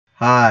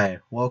Hi,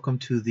 welcome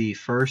to the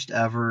first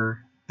ever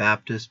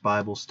Baptist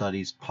Bible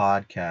Studies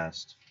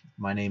podcast.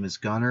 My name is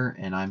Gunnar,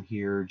 and I'm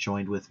here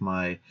joined with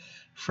my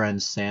friend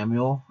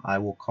Samuel. I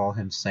will call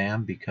him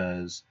Sam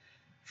because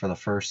for the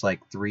first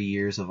 3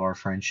 years of our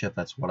friendship,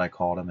 that's what I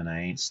called him, and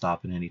I ain't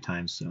stopping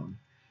anytime soon.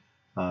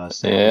 Sam,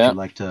 would you Yeah.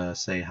 like to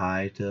say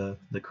hi to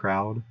the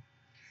crowd?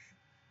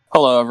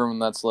 Hello, everyone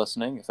that's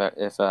listening.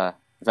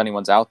 If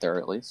anyone's out there,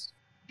 at least.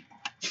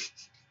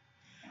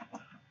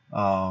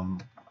 Um,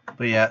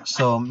 but yeah,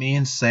 so me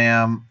and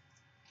Sam,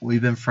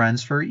 we've been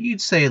friends for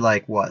you'd say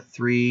what,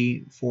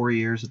 3, 4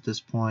 years at this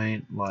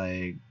point,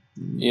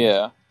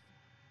 Yeah.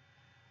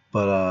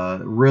 but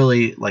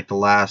really the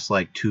last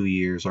 2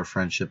 years, our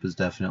friendship has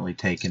definitely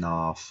taken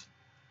off.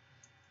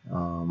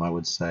 I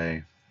would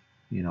say,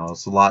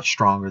 it's a lot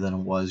stronger than it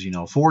was,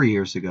 4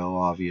 years ago,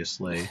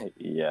 obviously.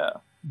 Yeah.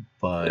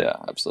 But Yeah.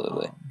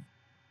 Absolutely.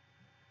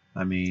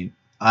 I mean,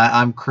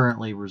 I'm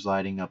currently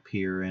residing up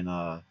here in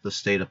the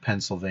state of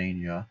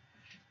Pennsylvania.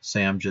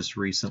 Sam just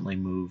recently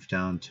moved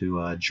down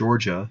to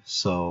Georgia,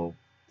 so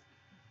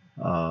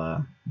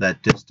that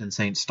distance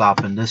ain't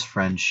stopping this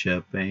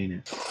friendship, ain't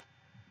it?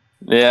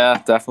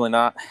 Yeah. Definitely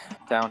not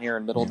down here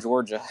in Middle Yeah.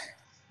 Georgia.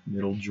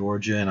 Middle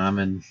Georgia, and I'm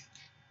in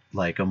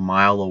a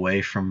mile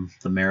away from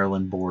the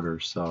Maryland border.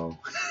 So,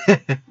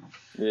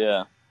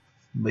 Yeah.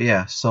 but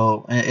yeah,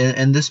 so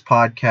in this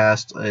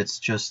podcast,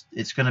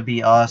 it's going to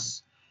be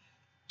us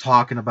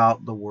talking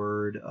about the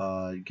word,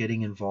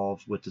 getting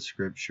involved with the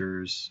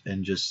scriptures,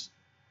 and just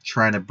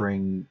trying to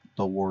bring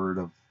the word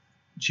of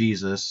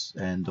Jesus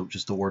and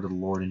just the word of the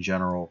Lord in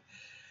general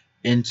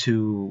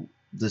into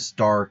this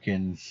dark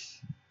and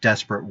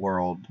desperate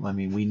world. I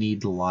mean, we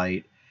need the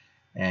light,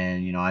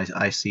 and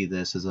I see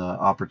this as an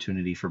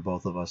opportunity for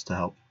both of us to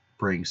help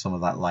bring some of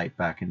that light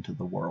back into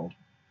the world.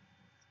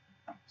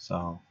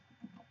 So,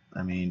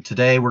 I mean,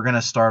 today we're going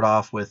to start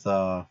off with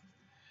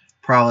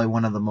probably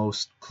one of the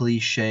most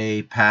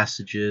cliche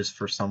passages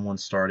for someone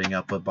starting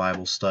up a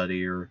Bible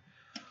study or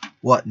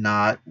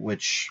whatnot,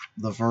 which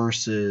the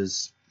verse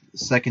is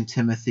 2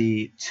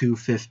 Timothy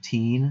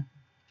 2:15,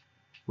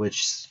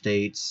 which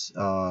states,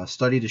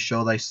 "Study to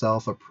show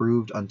thyself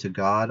approved unto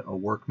God, a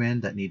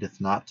workman that needeth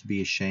not to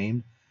be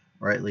ashamed,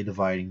 rightly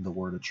dividing the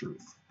word of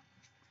truth."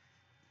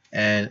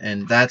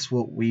 And that's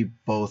what we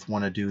both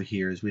want to do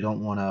here. Is we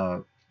don't want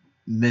to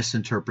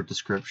misinterpret the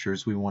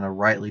scriptures. We want to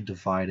rightly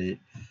divide it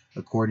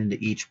according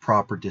to each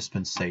proper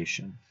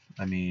dispensation.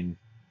 I mean,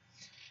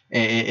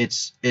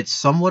 it's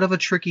somewhat of a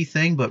tricky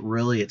thing, but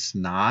really it's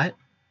not.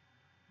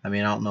 I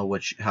mean, I don't know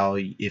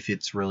if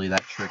it's really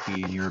that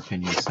tricky in your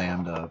opinion,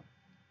 Sam, to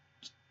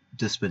Yeah.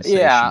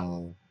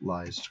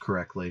 dispensationalize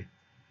correctly.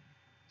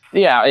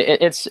 Yeah.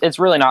 It's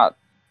really not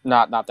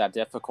that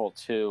difficult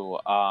to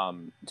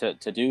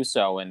do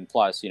so. And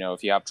plus,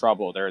 if you have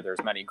trouble,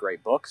 there's many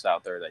great books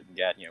out there that you can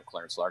get.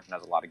 Clarence Larkin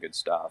has a lot of good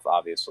stuff.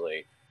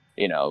 Obviously,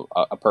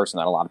 a person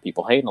that a lot of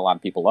people hate and a lot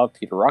of people love,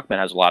 Peter Ruckman,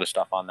 has a lot of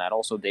stuff on that.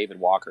 Also, David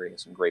Walker, he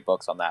has some great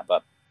books on that.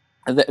 But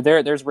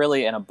there's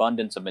really an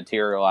abundance of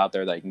material out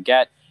there that you can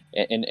get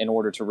in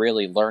order to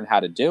really learn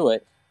how to do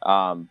it.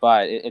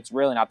 But it's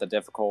really not that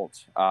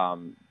difficult.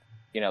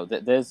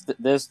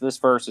 This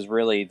verse is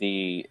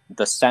really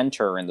the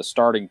center and the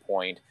starting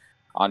point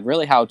on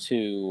really how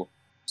to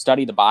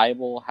study the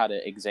Bible, how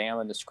to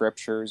examine the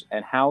scriptures,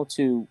 and how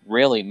to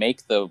really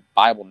make the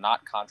Bible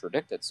not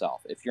contradict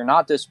itself. If you're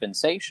not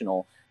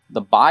dispensational,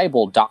 the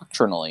Bible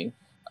doctrinally,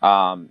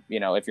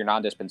 if you're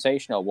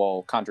non-dispensational,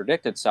 will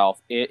contradict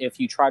itself if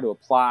you try to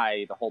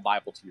apply the whole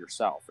Bible to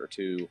yourself or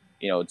to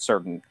a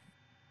certain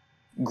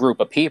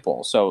group of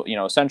people. So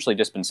essentially,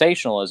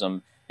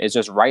 dispensationalism is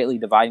just rightly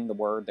dividing the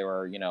word. There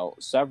are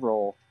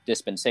several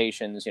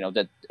dispensations.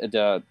 That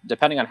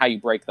depending on how you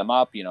break them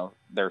up,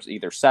 there's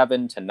either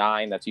 7 to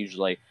 9. It's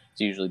usually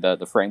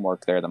the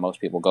framework there that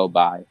most people go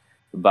by.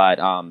 But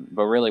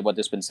really, what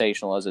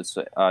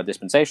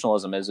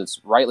dispensationalism is it's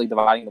rightly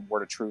dividing the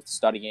word of truth,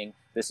 studying.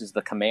 This is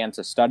the command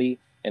to study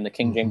in the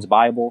King James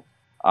Bible,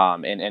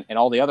 and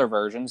all the other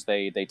versions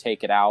they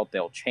take it out.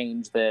 They'll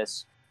change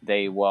this.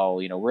 They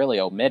will really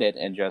omit it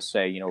and just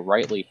say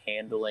rightly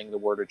handling the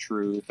word of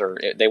truth, or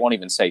they won't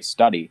even say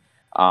study.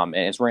 And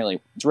it's really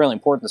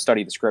important to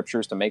study the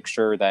scriptures to make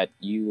sure that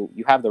you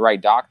have the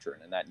right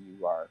doctrine and that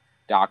you are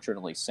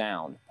doctrinally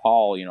sound.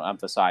 Paul,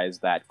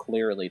 emphasized that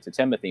clearly to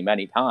Timothy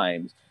many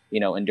times,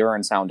 endure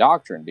in sound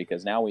doctrine,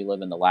 because now we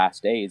live in the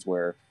last days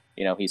where,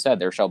 he said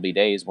there shall be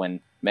days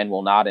when men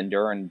will not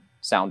endure in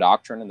sound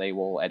doctrine and they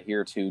will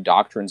adhere to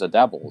doctrines of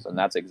devils. And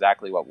that's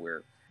exactly what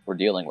we're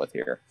dealing with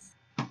here.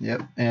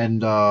 Yep,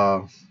 and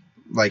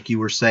like you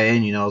were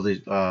saying,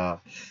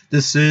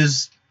 this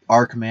is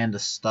our command to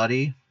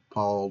study.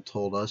 Paul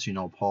told us,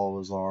 Paul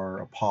was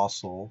our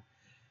apostle.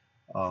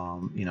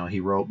 He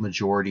wrote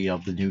majority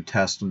of the New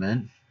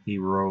Testament. He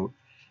wrote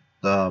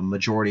the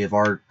majority of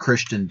our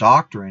Christian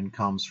doctrine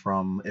comes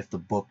from if the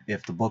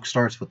book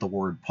starts with the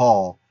word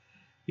Paul,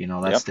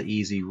 that's the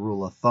easy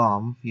rule of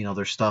thumb.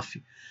 There's stuff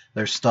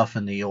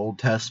in the Old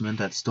Testament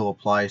that still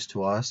applies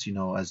to us,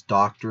 as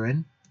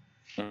doctrine.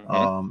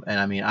 Mm-hmm. And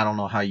I mean, I don't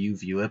know how you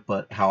view it,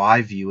 but how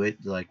I view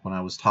it, like when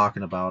I was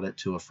talking about it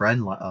to a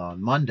friend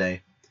on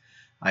Monday,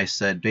 I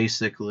said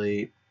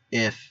basically,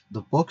 if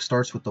the book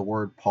starts with the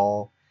word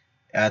Paul,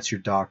 that's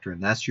your doctrine.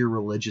 That's your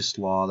religious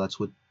law. That's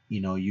what,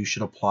 you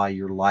should apply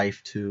your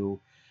life to,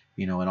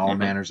 in all Mm-hmm.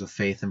 manners of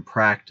faith and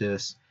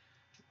practice.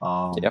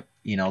 Yep.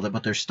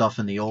 But there's stuff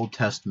in the Old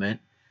Testament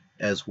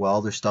as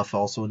well. There's stuff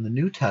also in the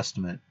New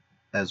Testament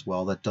as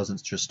well that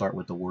doesn't just start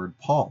with the word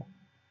Paul.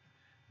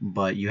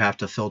 But you have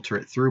to filter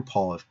it through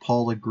Paul. If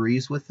Paul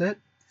agrees with it,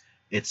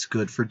 it's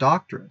good for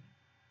doctrine.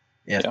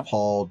 If Yeah.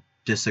 Paul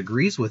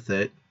disagrees with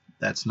it,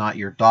 that's not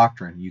your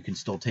doctrine. You can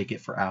still take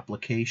it for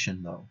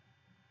application, though.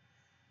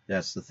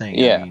 That's the thing.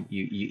 Yeah. I mean,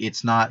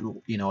 it's not,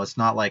 it's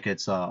not like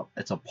it's a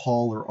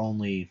Paul or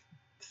only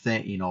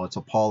thing. It's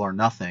a Paul or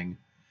nothing.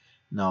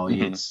 No,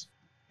 Mm-hmm.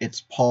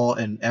 it's Paul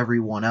and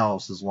everyone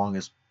else as long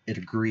as it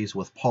agrees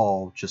with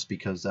Paul, just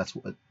because that's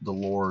what the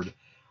Lord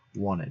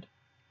wanted.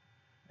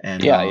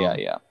 And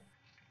Yeah.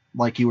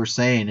 like you were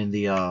saying in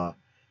the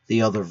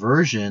other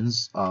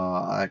versions,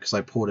 because I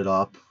pulled it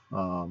up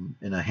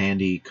in a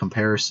handy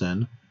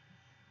comparison,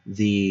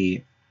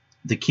 the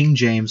King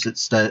James it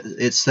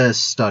says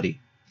study.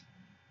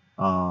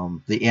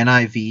 The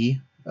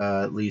NIV,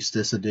 at least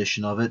this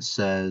edition of it,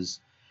 says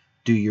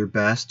do your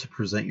best to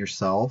present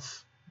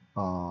yourself.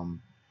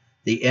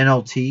 The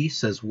NLT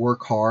says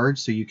work hard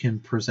so you can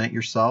present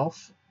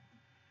yourself.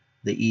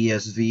 The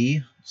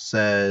ESV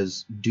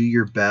says do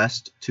your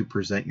best to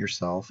present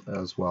yourself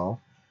as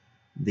well.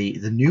 The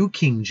New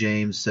King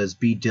James says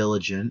be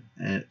diligent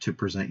to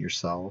present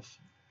yourself.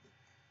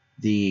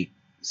 The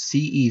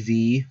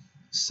CEV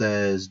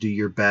says do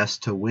your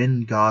best to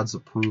win God's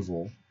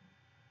approval.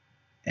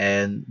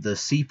 And the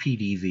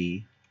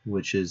CPDV,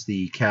 which is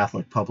the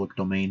Catholic Public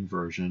Domain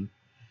version,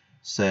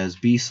 says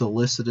be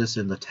solicitous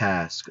in the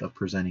task of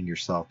presenting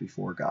yourself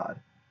before God.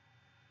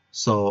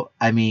 So,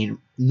 I mean,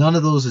 none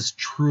of those is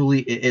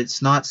truly,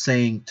 it's not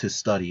saying to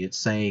study. It's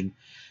saying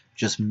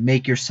just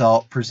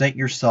present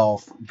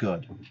yourself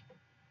good.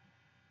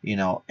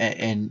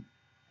 And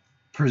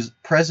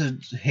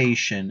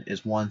presentation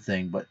is one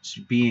thing, but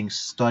being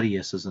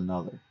studious is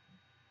another.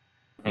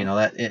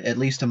 That, at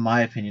least in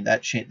my opinion,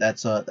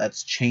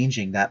 that's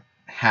changing that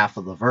half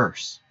of the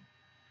verse.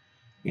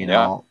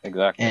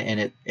 Exactly.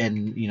 And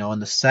in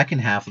the second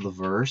half of the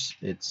verse,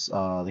 it's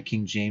the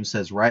King James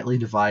says rightly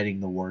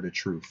dividing the word of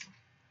truth.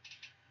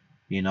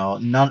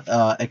 None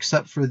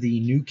except for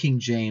the New King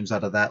James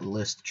out of that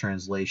list of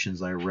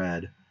translations I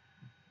read,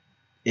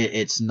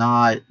 it's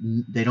not,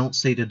 they don't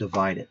say to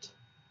divide it.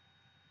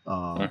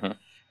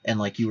 And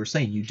like you were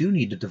saying, you do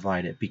need to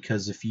divide it,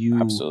 because if you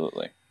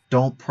Absolutely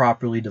don't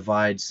properly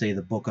divide, say,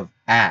 the book of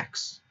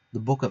Acts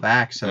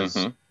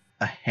has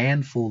a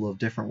handful of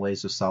different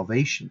ways of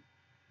salvation.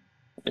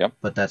 Yep.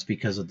 But that's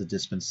because of the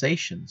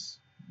dispensations.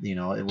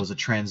 It was a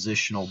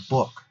transitional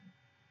book.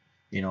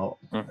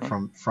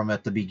 From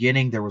at the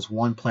beginning, there was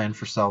one plan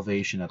for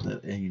salvation.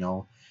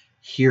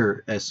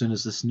 Here, as soon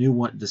as this new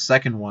one, the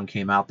second one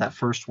came out, that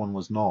first one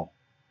was null.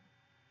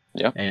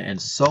 Yeah.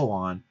 And so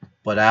on.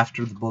 But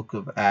after the book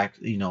of Acts,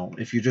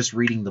 if you're just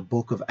reading the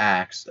book of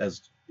Acts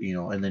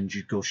and then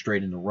you go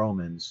straight into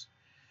Romans,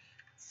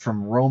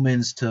 from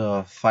Romans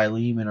to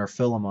Philemon or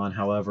Philemon,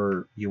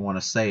 however you want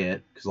to say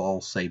it, because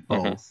I'll say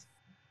both.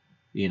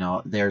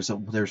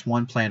 There's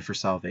one plan for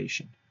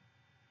salvation,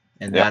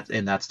 and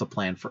that's the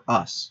plan for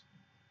us.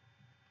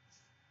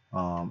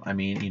 I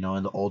mean,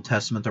 in the Old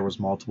Testament there was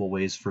multiple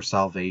ways for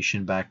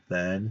salvation back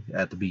then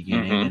at the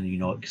beginning, and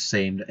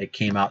it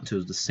came out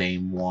to the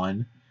same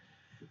one,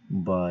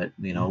 but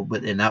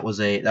that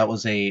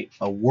was a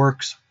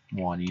works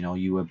one.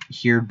 You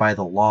adhered by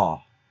the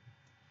law.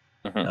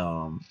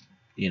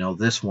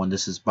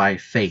 This is by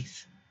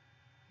faith.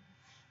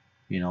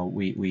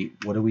 We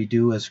what do we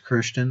do as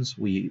Christians?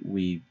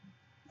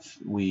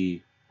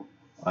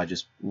 I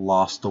just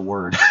lost the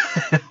word.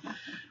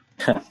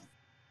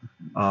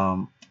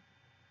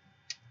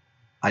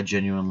 I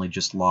genuinely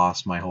just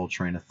lost my whole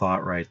train of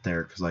thought right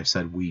there, because I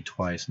said we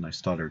twice and I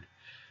stuttered.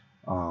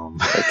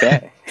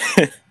 Okay.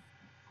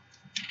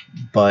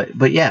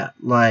 But yeah,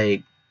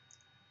 like,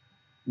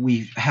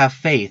 we have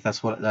faith.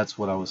 That's what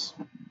I was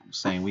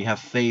saying. We have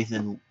faith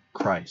in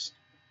Christ.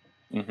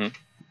 We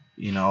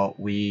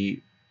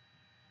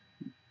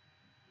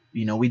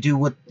do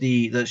what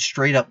the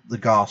straight up the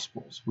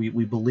Gospels. We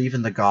believe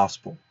in the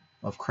gospel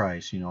of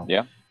Christ.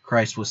 Yeah.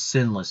 Christ was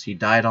sinless. He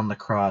died on the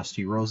cross.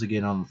 He rose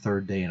again on the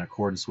third day in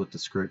accordance with the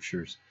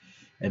Scriptures,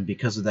 and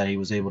because of that, he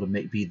was able to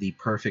be the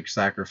perfect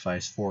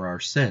sacrifice for our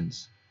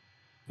sins,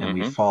 and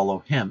we follow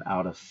him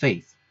out of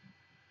faith.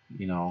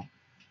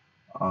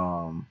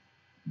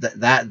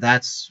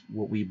 That's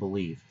what we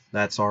believe.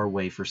 That's our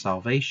way for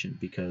salvation,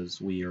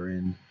 because we are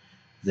in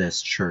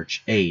this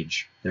church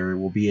age. There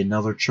will be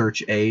another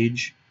church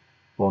age.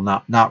 Well,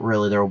 not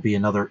really. There will be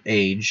another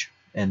age,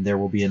 and there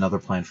will be another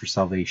plan for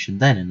salvation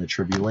then in the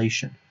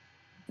tribulation.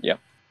 Yeah.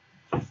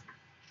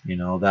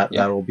 That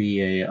will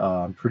be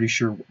I'm pretty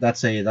sure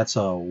that's a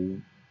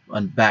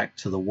back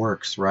to the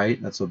works,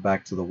 right? That's a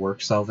back to the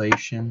work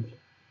salvation.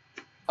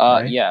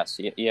 right? Yes,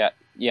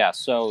 yeah.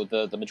 So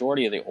the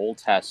majority of the Old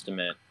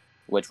Testament,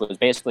 which was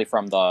basically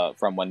from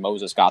when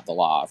Moses got the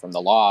law, from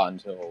the law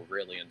until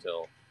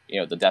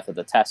the death of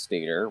the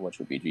testator, which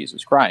would be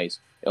Jesus Christ,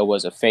 it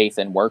was a faith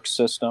and works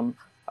system.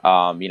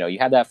 You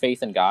had that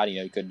faith in God.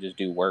 You couldn't just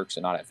do works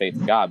and not have faith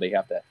in God, but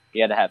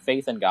you had to have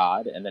faith in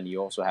God, and then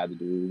you also had to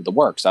do the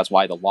works. That's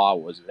why the law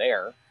was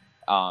there.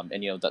 And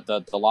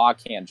the law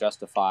can't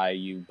justify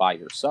you by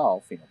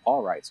yourself.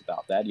 Paul writes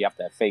about that. You have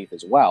to have faith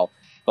as well.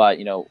 But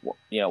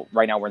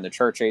right now we're in the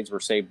church age. We're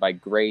saved by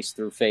grace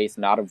through faith,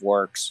 not of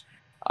works.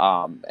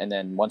 And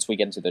then once we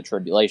get into the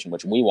tribulation,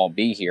 which we won't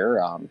be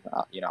here,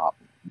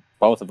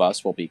 both of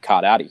us will be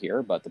caught out of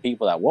here. But the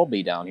people that will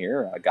be down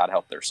here, God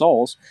help their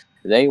souls,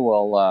 they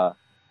will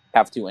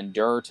have to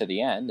endure to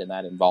the end, and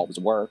that involves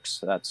works.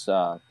 That's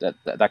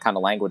that kind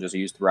of language is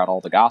used throughout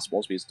all the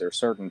Gospels, because there are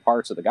certain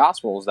parts of the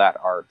Gospels that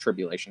are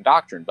tribulation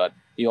doctrine. But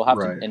you'll have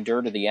to Right.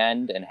 endure to the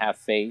end and have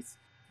faith,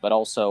 but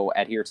also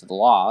adhere to the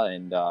law.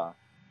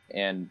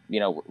 And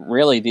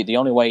really the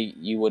only way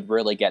you would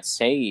really get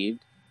saved,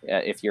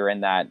 if you're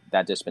in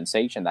that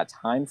dispensation, that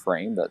time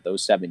frame,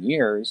 those 7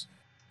 years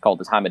called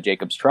the time of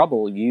Jacob's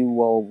trouble, you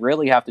will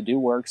really have to do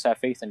works, have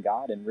faith in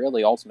God, and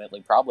really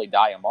ultimately probably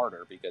die a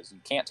martyr, because you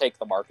can't take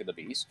the mark of the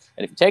beast.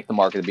 And if you take the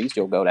mark of the beast,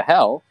 you'll go to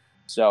hell.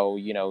 So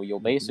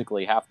you'll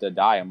basically have to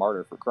die a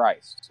martyr for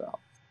Christ. So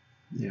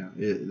Yeah,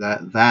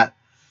 that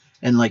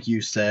and like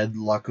you said,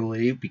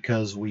 luckily,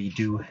 because we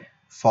do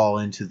fall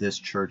into this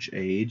church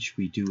age,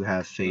 we do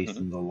have faith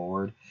in the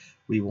Lord.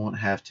 We won't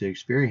have to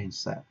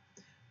experience that.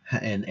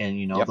 And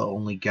yep, the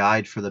only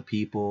guide for the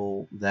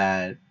people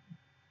that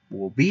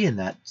will be in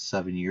that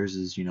 7 years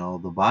is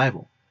the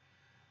Bible.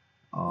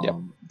 yep,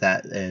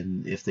 That,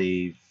 and if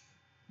they,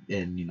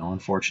 and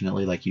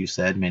unfortunately, like you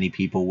said, many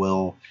people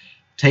will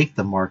take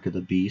the mark of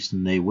the beast,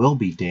 and they will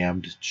be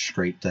damned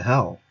straight to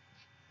hell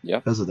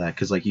yep, because of that.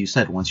 Because like you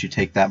said, once you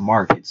take that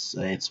mark,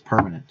 it's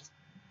permanent.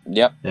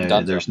 yep,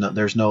 done. There's no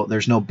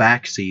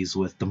backseas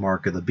with the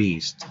mark of the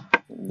beast.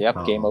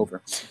 Yep, game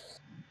over.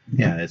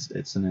 Yeah,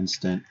 it's an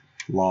instant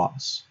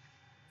loss.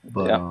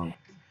 But Yeah.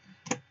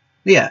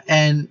 yeah,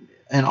 and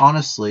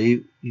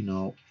honestly,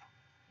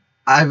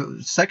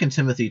 I've 2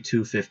 Timothy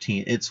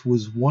 2:15. It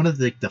was one of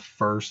the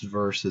first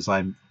verses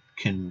I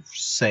can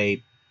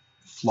say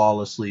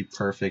flawlessly,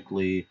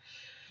 perfectly.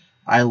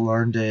 I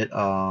learned it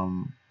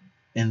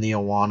in the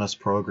Awanas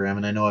program,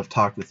 and I know I've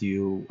talked with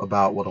you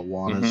about what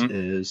Awanas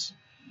is.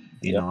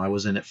 Yep. I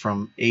was in it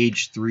from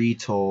age 3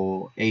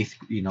 till 8th,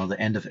 the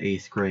end of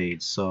 8th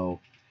grade. So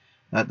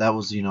that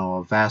was,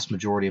 a vast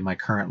majority of my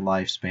current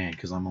lifespan,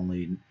 because I'm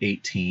only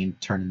 18,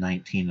 turning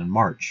 19 in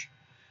March.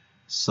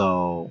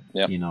 So,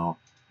 Yep.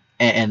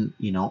 And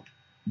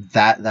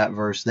that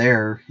verse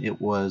there, it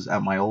was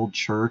at my old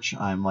church.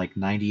 I'm like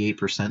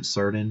 98%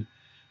 certain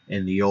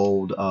in the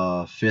old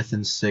 5th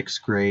and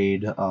 6th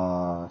grade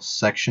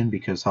section,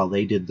 because how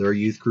they did their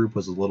youth group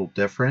was a little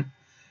different.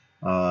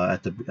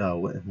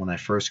 When I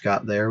first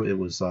got there, it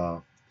was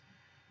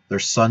their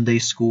Sunday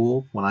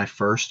school. When I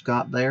first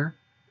got there,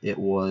 it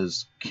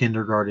was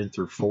kindergarten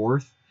through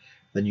 4th.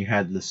 Then you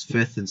had this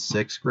 5th and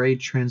 6th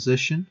grade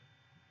transition,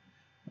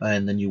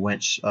 and then you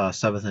went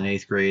 7th and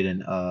 8th grade,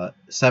 and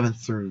 7th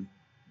through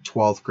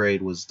 12th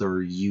grade was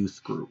their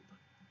youth group.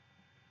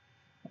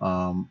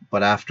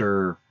 But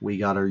after we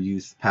got our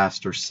youth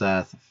pastor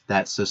Seth,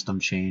 that system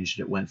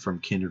changed. It went from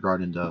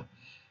kindergarten to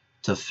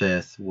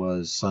 5th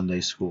was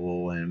Sunday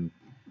school, and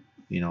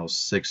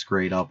 6th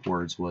grade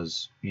upwards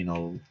was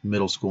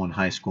middle school and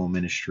high school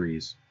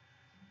ministries,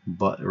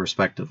 but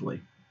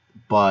respectively.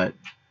 But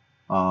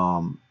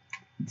 2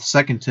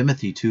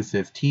 Timothy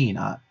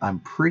 2:15, I'm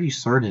pretty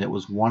certain it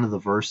was one of the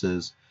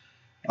verses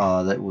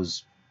that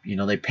was,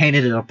 they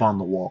painted it up on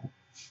the wall,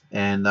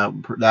 and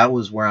that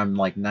was where I'm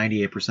like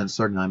 98%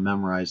 certain I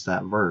memorized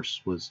that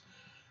verse, was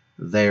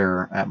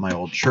there at my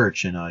old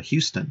church in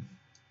Houston.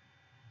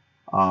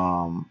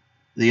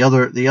 The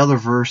other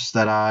verse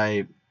that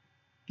I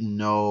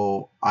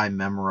know I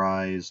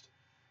memorized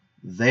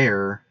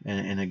there,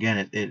 and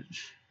again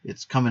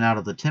it's coming out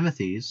of the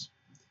Timothys,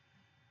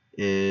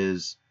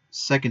 is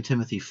 2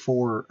 Timothy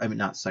 4, I mean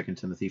not 2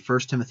 Timothy, 1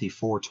 Timothy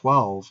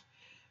 4:12,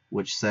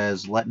 which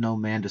says, "Let no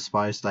man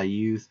despise thy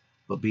youth,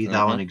 but be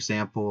thou an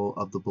example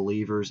of the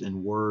believers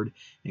in word,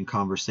 in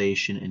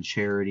conversation, in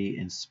charity,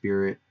 in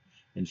spirit,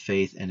 in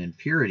faith, and in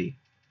purity."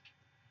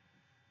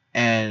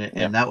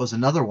 And that was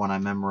another one I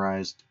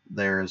memorized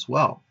there as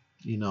well.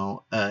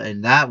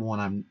 And that one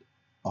I'm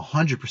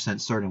 100%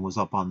 certain was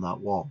up on that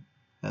wall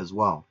as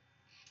well,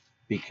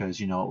 because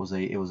it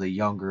was a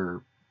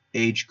younger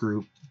age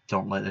group.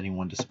 Don't let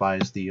anyone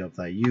despise thee of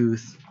thy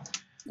youth.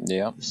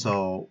 Yeah.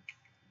 So,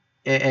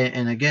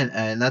 and again,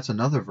 and that's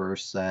another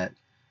verse that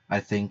I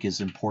think is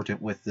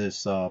important with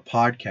this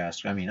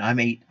podcast. I mean,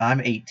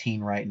 I'm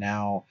 18 right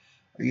now.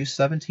 Are you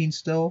 17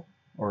 still,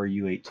 or are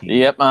you 18?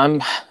 Yep,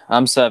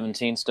 I'm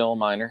 17, still a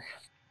minor.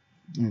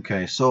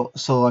 Okay, so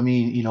I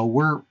mean,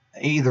 we're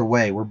either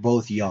way, we're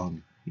both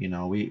young.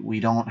 We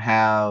don't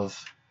have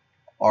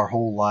our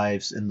whole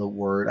lives in the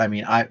Word. I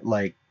mean, I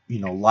like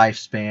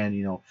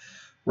lifespan.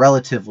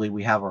 relatively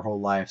we have our whole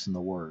lives in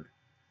the Word.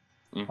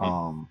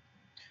 Mm-hmm.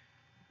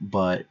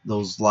 But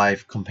those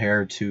life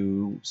compared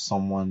to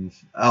someone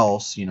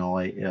else,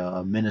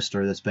 a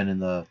minister that's been in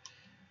the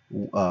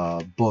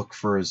book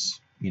for his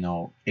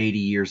 80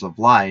 years of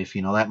life,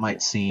 that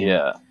might seem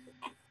Yeah.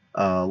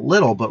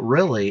 little, but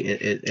really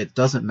it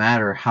doesn't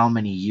matter how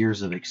many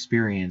years of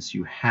experience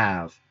you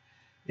have.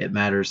 It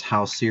matters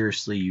how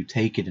seriously you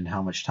take it and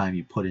how much time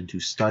you put into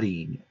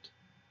studying it.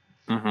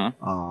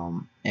 Mm-hmm.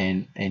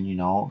 And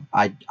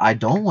I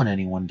don't want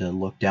anyone to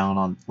look down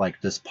on like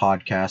this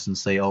podcast and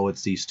say, oh,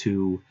 it's these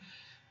two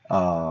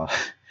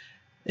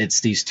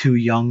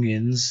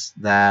youngins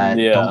that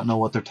Yeah. don't know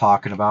what they're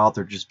talking about.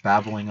 They're just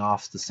babbling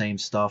off the same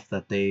stuff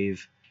that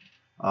they've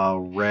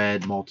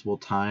read multiple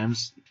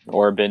times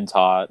Or been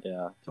taught.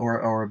 Yeah.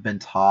 or been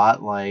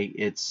taught. Like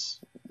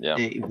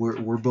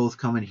we're both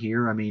coming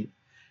here. I mean,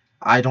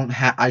 I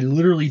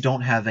literally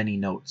don't have any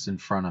notes in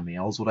front of me.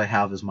 All what I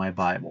have is my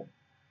Bible.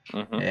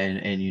 Mm-hmm.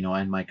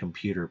 and my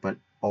computer. But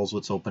all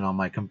what's open on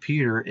my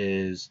computer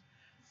is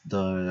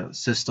the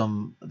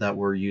system that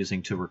we're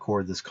using to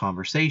record this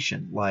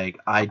conversation. Like,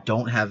 I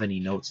don't have any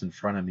notes in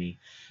front of me.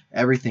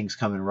 Everything's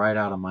coming right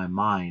out of my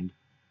mind.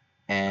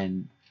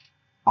 And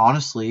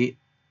honestly,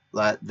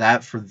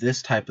 that for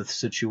this type of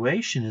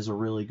situation is a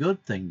really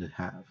good thing to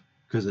have,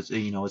 because it's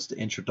the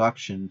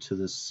introduction to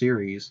this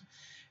series.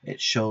 It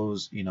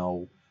shows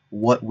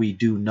what we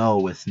do know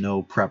with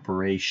no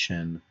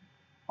preparation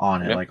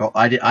on it. Yep.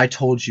 Like, I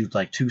told you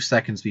like 2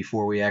 seconds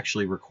before we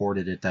actually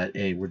recorded it that,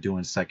 hey, we're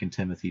doing 2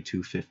 Timothy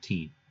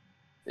 2:15.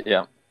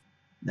 Yeah.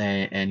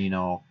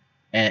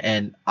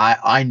 And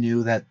I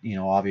knew that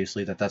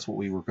obviously that's what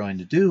we were going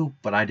to do,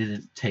 but I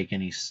didn't take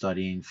any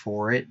studying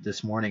for it.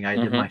 This morning I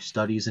did my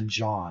studies in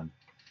John.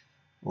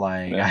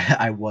 Like,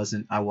 I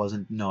wasn't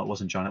no, it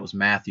wasn't John, it was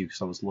Matthew,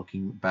 because I was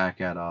looking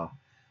back at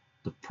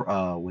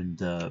when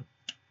the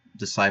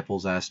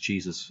disciples asked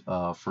Jesus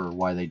for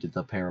why he did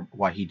the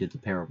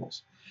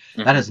parables.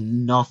 Mm-hmm. That has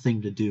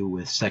nothing to do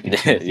with 2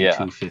 Timothy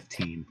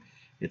 2:15.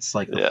 It's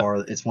like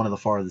it's one of the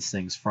farthest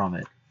things from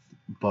it.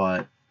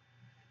 But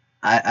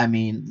I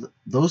mean,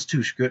 those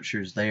two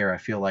scriptures there, I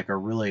feel like, are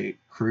really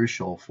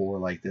crucial for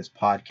like this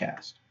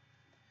podcast.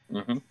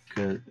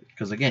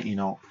 Because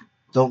again,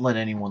 don't let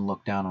anyone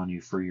look down on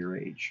you for your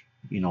age.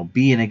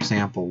 Be an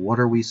example. What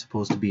are we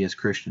supposed to be as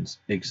Christians?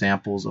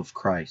 Examples of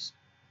Christ.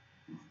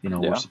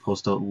 We're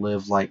supposed to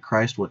live like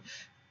Christ would.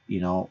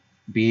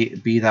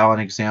 Be thou an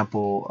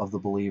example of the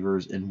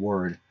believers in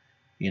word.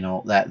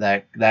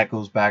 That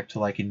goes back to,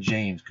 like, in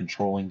James,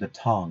 controlling the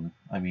tongue.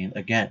 I mean,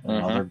 again,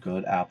 another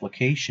good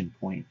application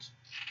point.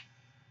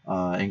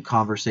 In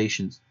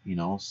conversations,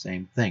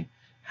 same thing.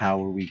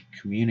 How are we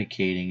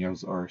communicating?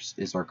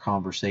 Is our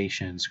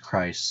conversations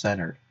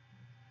Christ-centered?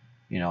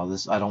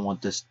 I don't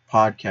want this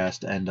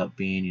podcast to end up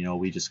being,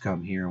 we just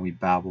come here and we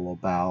babble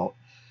about,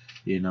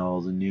 a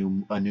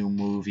new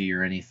movie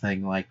or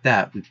anything like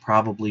that. We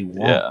probably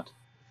won't.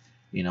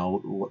 Yeah.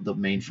 The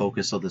main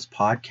focus of this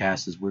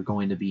podcast is we're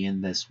going to be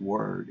in this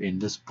word, in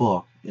this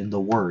book, in the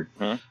word,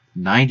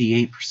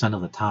 98%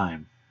 of the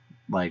time.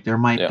 Like, there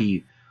might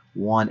be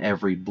one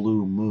every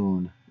blue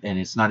moon, and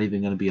it's not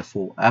even going to be a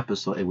full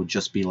episode. It would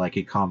just be like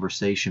a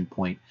conversation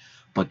point.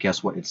 But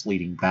guess what? It's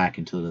leading back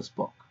into this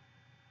book.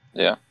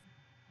 Yeah.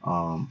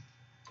 And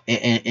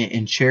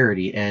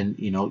charity, and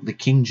the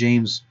King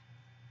James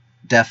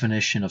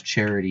definition of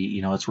charity,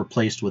 it's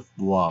replaced with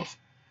love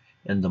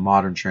in the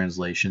modern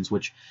translations,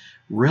 which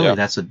really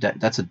that's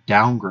a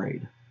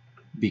downgrade,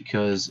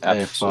 because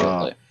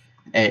Absolutely.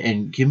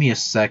 and give me a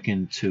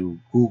second to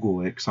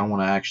Google it, because I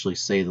want to actually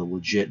say the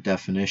legit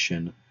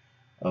definition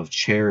of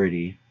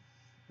charity.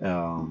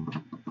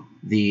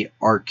 The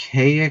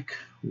archaic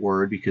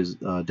word, because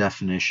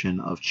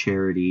definition of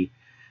charity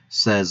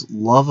says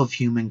love of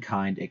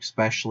humankind,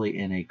 especially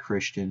in a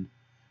Christian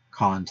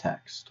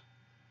context.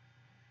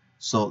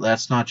 So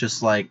that's not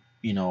just like,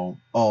 oh,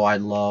 I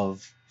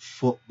love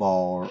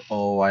football, or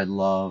oh, I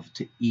love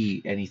to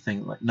eat,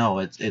 anything like. No,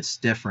 it's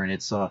different.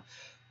 It's a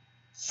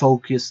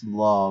focused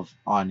love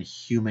on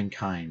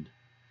humankind.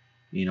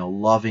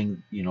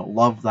 Loving,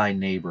 love thy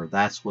neighbor.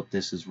 That's what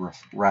this is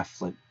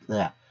referencing.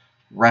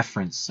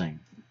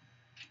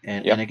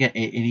 And again,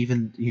 and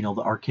even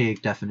the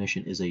archaic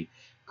definition is a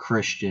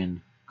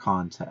Christian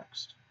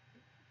context.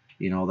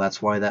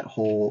 That's why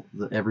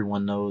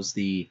everyone knows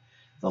the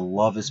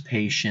love is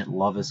patient,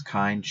 love is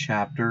kind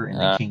chapter in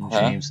the King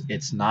James.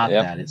 It's not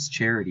that. It's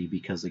charity,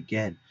 because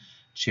again,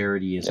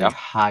 charity is a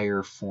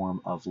higher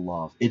form of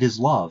love. It is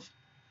love,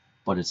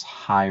 but it's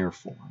higher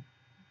form.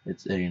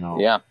 It's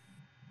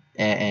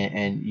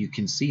and you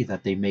can see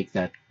that they make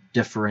that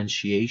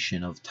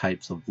differentiation of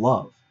types of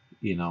love.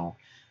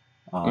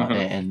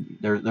 And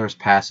there's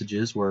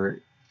passages where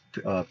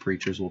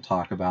preachers will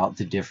talk about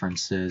the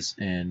differences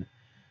in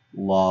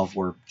love,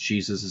 where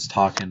Jesus is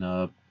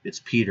talking it's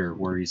Peter,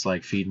 where he's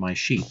like, feed my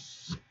sheep.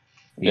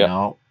 They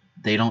don't.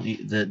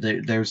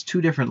 There's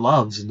two different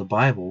loves in the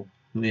Bible,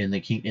 in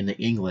the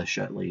English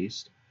at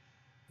least.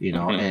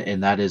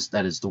 And that is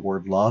the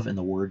word love and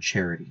the word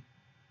charity.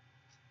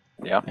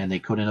 Yeah. and they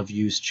couldn't have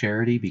used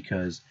charity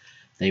because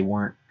they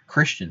weren't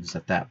Christians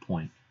at that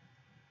point.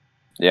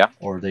 Yeah.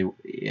 Or they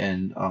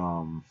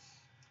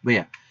but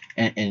yeah,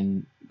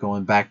 and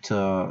going back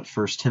to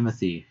First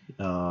Timothy,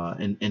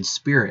 in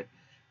spirit,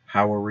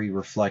 how are we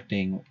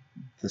reflecting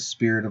the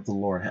Spirit of the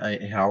Lord?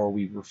 How are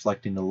we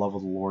reflecting the love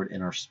of the Lord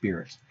in our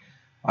spirits?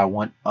 I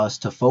want us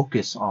to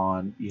focus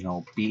on,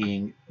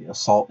 being a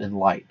salt and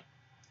light,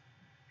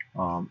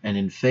 and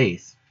in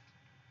faith.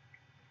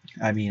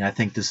 I mean, I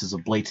think this is a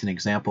blatant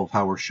example of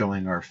how we're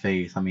showing our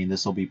faith. I mean,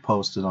 this will be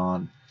posted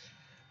on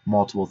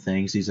multiple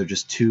things. These are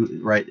just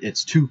two, right?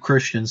 It's two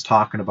Christians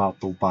talking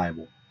about the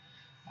Bible.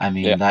 I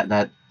mean,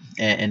 Yeah.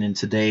 and in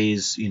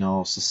today's,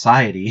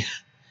 society,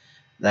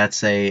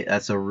 that's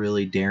a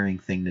really daring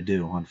thing to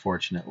do,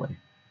 unfortunately.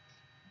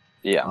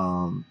 Yeah.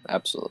 Um,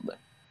 Absolutely.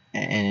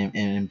 and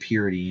in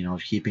purity,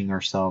 keeping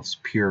ourselves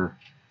pure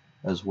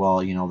as well.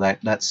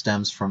 That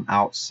stems from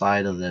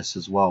outside of this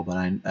as well.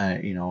 But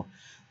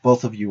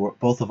both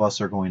of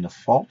us are going to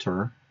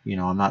falter.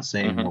 I'm not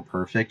saying Hmm. we're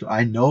perfect.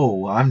 I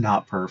know I'm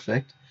not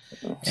perfect,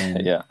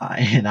 and Yeah.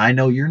 I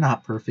know you're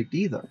not perfect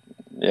either.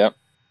 Yep.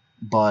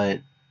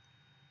 But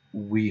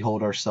we're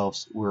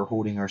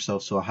holding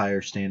ourselves to a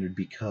higher standard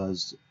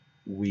because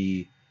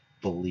we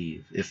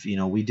believe. If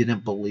we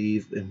didn't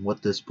believe in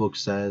what this book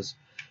says,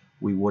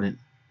 we wouldn't.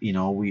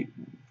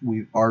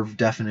 Our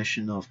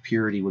definition of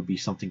purity would be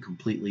something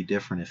completely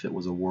different if it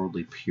was a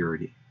worldly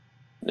purity.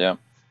 Yeah.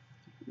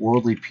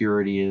 Worldly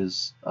purity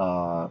is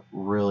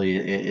really,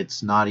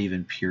 it's not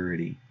even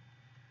purity,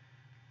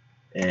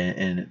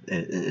 and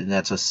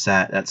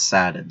that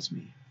saddens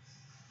me.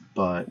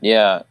 But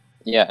Yeah.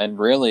 Yeah. And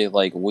really,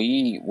 like,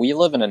 we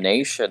live in a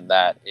nation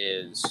that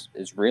is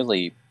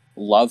really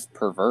love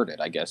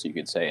perverted, I guess you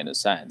could say, in a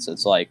sense.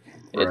 It's like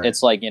right,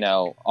 it's like,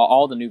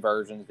 all the new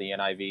versions, the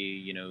NIV,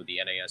 the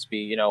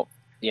NASB,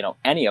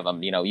 any of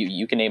them,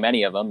 you can name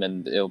any of them,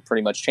 and it'll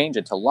pretty much change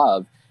it to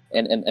love.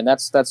 And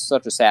that's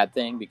such a sad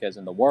thing, because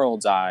in the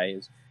world's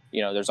eyes,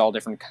 there's all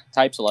different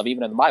types of love.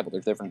 Even in the Bible,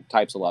 there's different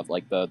types of love.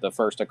 Like the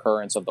first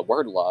occurrence of the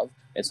word love,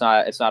 it's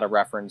not a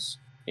reference,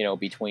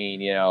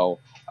 between,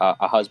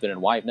 a husband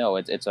and wife. No,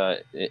 it's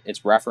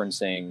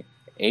referencing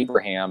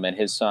Abraham and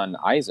his son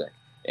Isaac.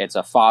 It's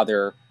a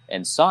father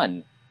and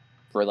son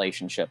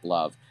relationship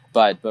love.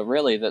 But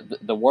really,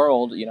 the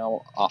world,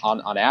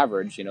 on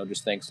average,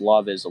 just thinks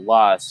love is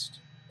lust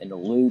and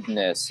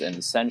lewdness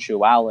and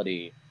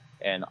sensuality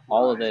and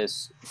all of right.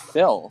 this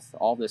filth,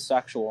 all this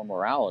sexual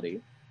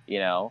immorality, you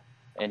know,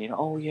 and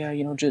oh yeah,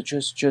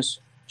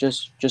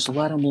 just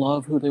let them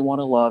love who they want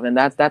to love, and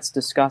that's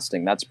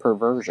disgusting. That's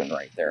perversion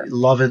right there.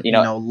 Love it, You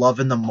know, love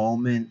in the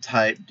moment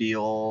type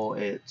deal.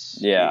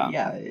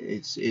 yeah.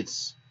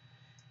 It's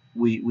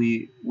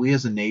we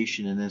as a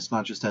nation, and it's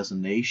not just as a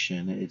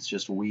nation, it's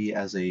just we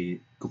as a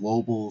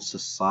global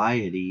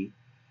society,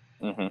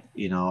 Hmm.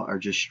 are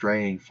just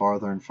straying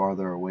farther and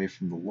farther away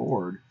from the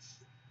Lord.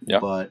 Yeah.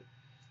 But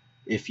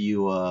if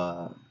you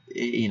as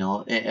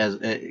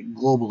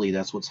globally,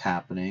 that's what's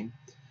happening,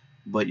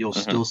 but you'll Hmm.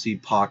 still see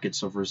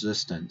pockets of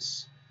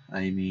resistance.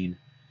 I mean,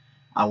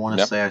 I want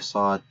to Yep. say I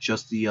saw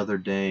just the other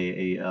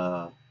day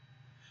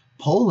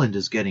Poland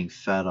is getting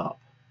fed up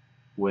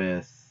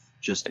with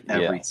just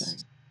everything.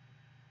 Yes.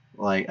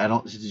 Like, I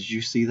don't. Did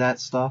you see that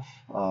stuff?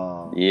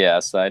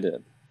 Yes, I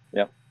did.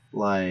 Yep.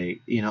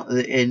 Like,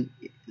 and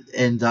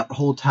that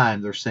whole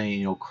time they're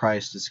saying,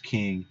 Christ is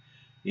King,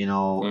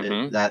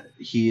 Hmm. that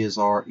He is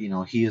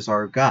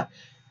our God,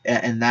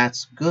 and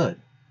that's good.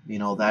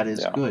 That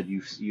is Yeah. good.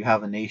 You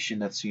have a nation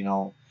that's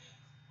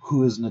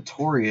who is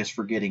notorious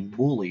for getting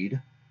bullied,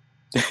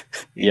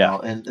 Yeah.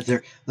 and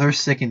they're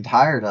sick and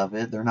tired of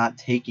it. They're not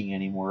taking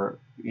any more,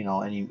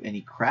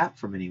 any crap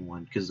from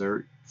anyone, because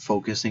they're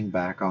focusing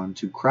back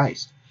onto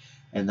Christ,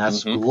 and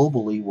that's Hmm.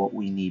 globally what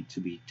we need to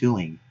be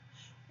doing.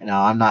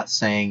 Now, I'm not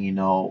saying,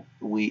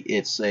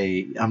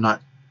 I'm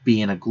not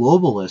being a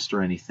globalist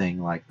or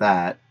anything like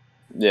that.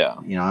 Yeah.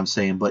 I'm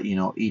saying, but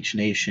each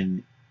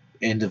nation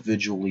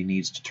individually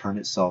needs to turn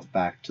itself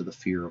back to the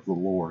fear of the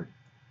Lord,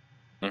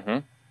 Hmm.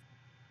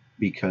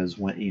 because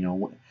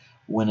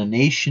when a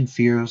nation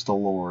fears the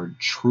Lord,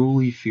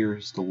 truly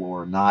fears the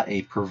Lord, not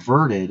a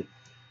perverted,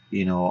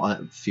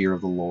 fear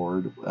of the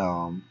Lord,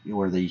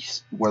 where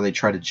they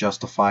try to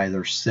justify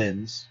their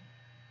sins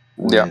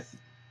Yeah. with,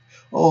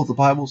 oh, the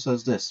Bible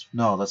says this.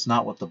 No, that's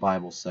not what the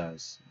Bible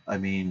says. I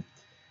mean,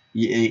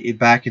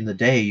 back in the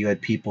day, you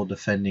had people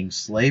defending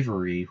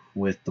slavery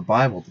with the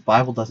Bible. The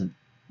Bible doesn't.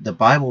 The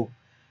Bible,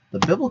 the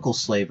biblical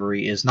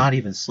slavery is not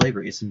even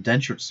slavery. It's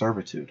indentured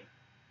servitude.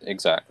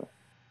 Exactly.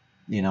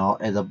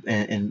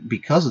 And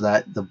because of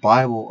that, the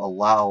Bible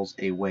allows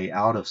a way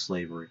out of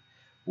slavery.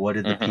 What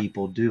did the Hmm.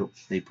 people do?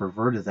 They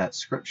perverted that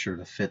scripture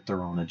to fit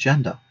their own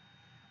agenda,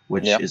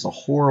 which Yeah. is a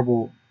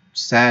horrible,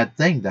 sad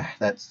thing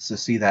to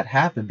see that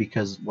happen.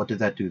 Because what did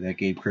that do? That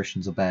gave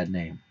Christians a bad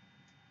name.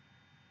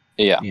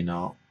 Yeah. You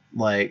know,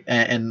 like,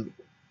 and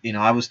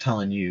I was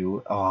telling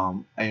you,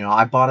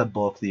 I bought a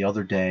book the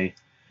other day,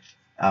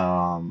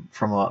 from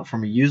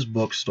a used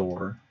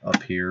bookstore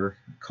up here,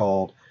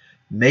 called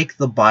 "Make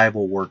the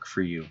Bible Work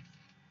for You."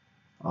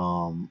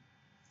 Um,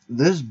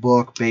 this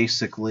book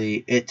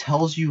basically it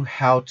tells you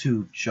how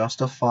to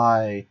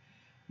justify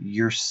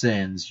your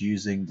sins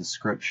using the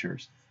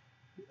scriptures.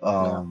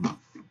 Yeah.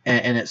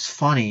 And it's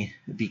funny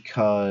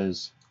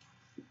because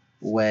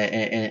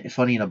and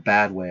funny in a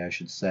bad way, I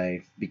should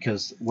say,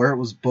 because where it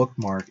was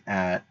bookmarked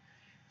at,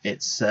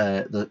 it's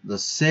the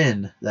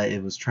sin that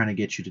it was trying to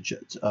get you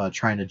to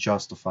trying to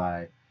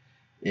justify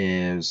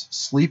is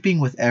sleeping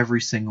with every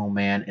single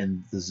man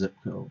in the zip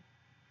code.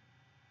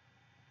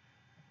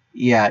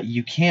 Yeah,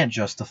 you can't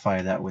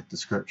justify that with the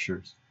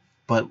scriptures,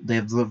 but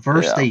the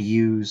verse they Yeah.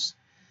 use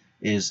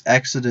is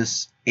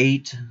Exodus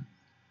 8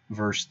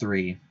 verse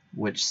 3,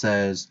 which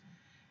says,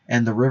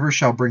 "And the river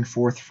shall bring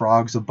forth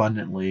frogs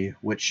abundantly,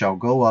 which shall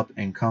go up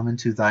and come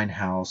into thine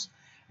house,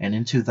 and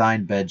into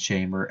thine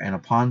bedchamber, and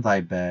upon thy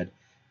bed,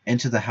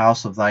 into the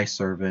house of thy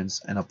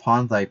servants, and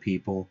upon thy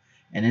people,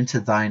 and into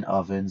thine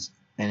ovens,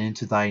 and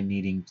into thy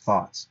kneading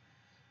thoughts."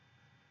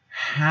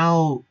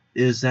 How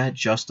is that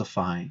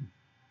justifying?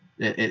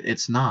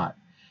 It's not.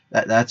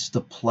 That's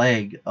the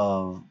plague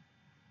of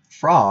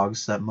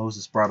frogs that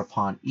Moses brought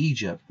upon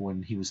Egypt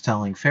when he was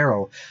telling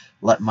Pharaoh,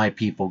 "Let my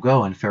people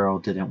go," and Pharaoh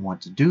didn't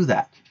want to do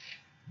that.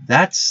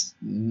 That's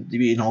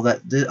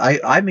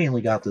I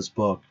mainly got this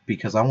book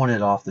because I wanted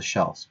it off the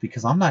shelves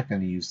because I'm not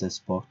going to use this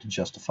book to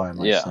justify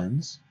my Yeah.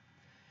 sins.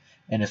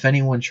 And if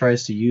anyone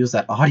tries to use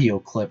that audio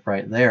clip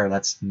right there,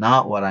 that's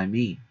not what I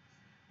mean.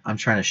 I'm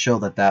trying to show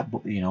that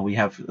we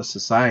have a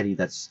society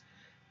that's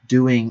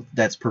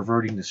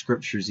perverting the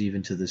scriptures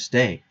even to this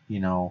day.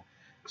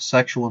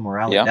 Sexual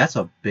immorality, Yeah. that's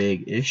a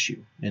big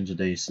issue in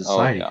today's Oh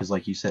society yeah. because,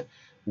 like you said,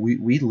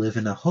 we live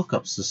in a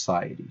hookup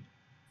society.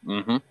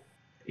 Mm-hmm.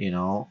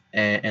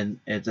 And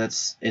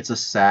it's a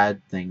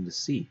sad thing to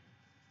see.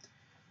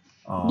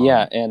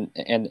 Yeah, Um,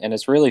 and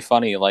it's really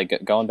funny, like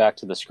going back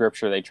to the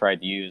scripture they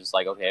tried to use,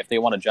 like, okay, if they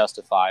want to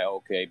justify,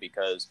 okay,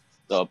 because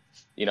the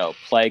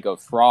plague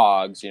of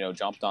frogs,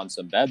 jumped on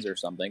some beds or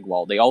something.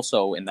 Well, they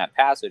also in that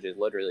passage it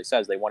literally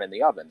says they went in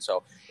the oven.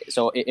 So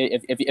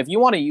if you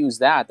want to use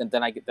that,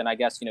 then I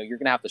guess you're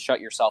gonna have to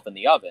shut yourself in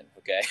the oven.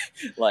 Okay,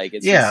 like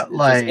yeah, it's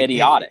just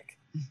idiotic.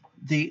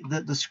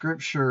 the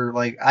scripture,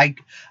 like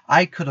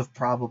I could have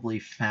probably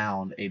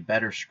found a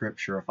better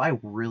scripture if I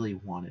really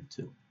wanted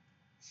to.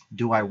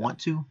 Do I Yeah. want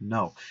to?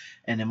 No.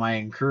 And am I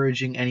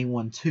encouraging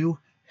anyone to?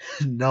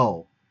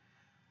 No.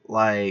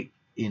 Like,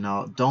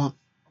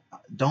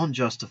 don't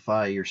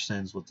justify your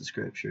sins with the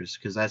scriptures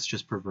because that's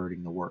just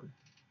perverting the word.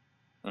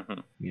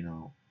 Hmm. You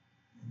know,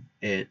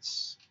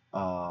 it's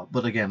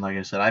but again, like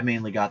I said, I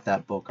mainly got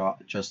that book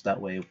just that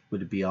way it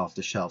would be off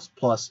the shelves.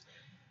 Plus,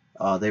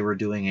 they were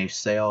doing a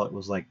sale. It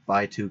was like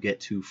buy two get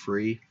two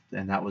free,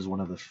 and that was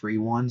one of the free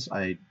ones.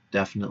 I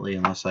definitely,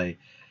 unless I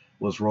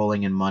was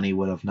rolling in money,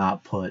 would have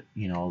not put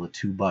the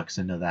 $2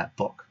 into that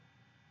book.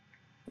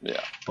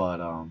 Yeah.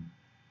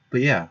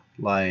 But yeah,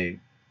 like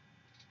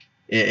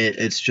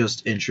it's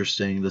just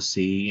interesting to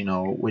see,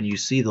 when you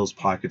see those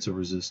pockets of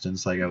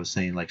resistance, like I was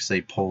saying, like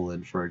say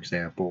Poland, for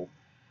example,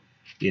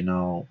 you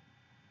know,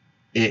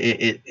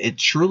 it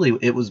truly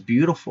it was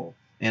beautiful,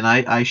 and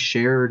I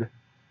shared.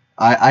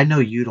 I know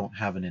you don't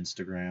have an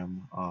Instagram,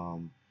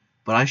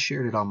 but I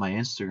shared it on my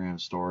Instagram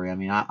story. I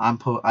mean,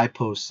 I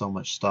post so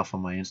much stuff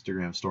on my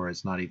Instagram story,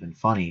 it's not even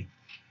funny.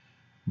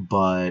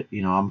 But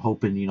I'm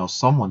hoping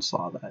someone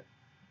saw that.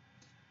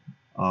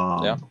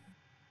 Yeah.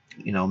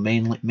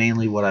 Um,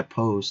 mainly what I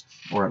post,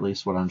 or at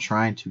least what I'm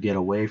trying to get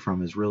away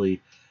from, is really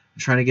I'm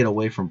trying to get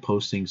away from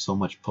posting so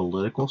much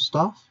political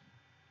stuff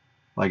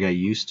like I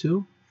used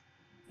to,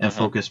 and Hmm.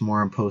 focus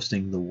more on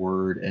posting the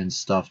word and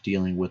stuff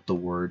dealing with the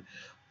word.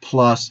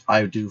 Plus,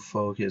 I do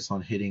focus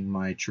on hitting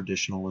my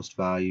traditionalist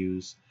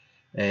values.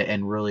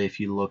 And really, if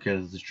you look at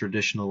it, the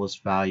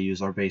traditionalist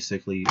values are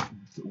basically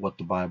what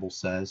the Bible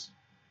says.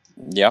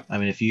 Yep. I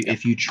mean, Yep.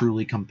 if you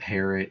truly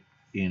compare it,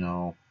 you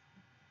know,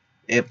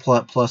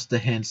 plus the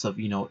hints of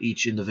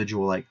each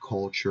individual like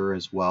culture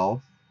as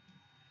well.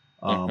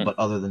 Hmm. But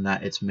other than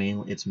that, it's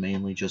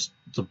mainly just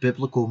the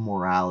biblical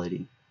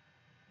morality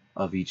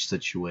of each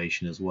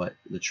situation is what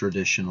the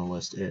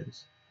traditionalist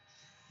is.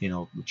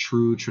 The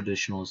true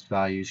traditionalist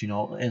values.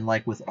 And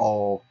like with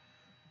all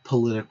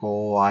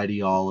political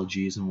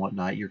ideologies and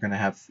whatnot, you're going to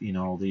have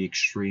the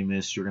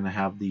extremists. You're going to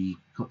have the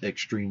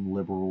extreme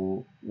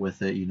liberal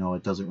with it.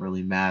 It doesn't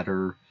really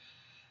matter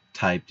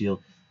type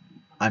deal.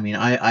 I mean,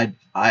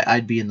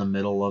 I'd be in the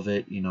middle of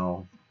it.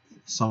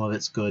 Some of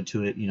it's good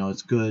to it.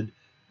 It's good,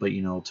 but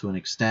to an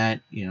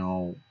extent.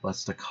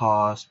 What's the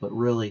cost? But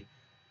really,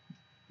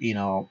 you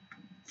know,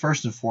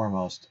 first and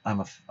foremost, I'm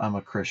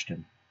a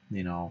Christian.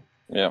 You know,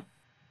 Yeah.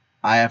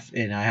 I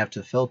have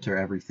to filter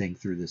everything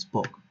through this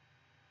book.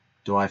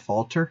 Do I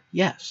falter?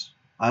 Yes,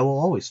 I will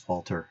always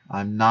falter.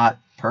 I'm not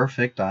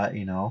perfect.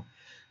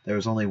 There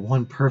was only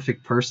one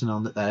perfect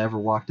person that ever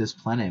walked this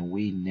planet, and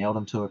we nailed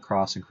him to a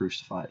cross and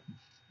crucified him.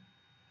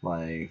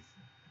 Like,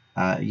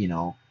 uh, you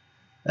know,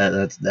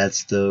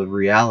 that's the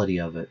reality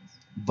of it.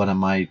 But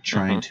am I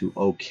trying Hmm. to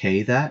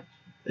okay that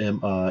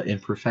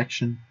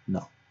imperfection?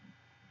 No.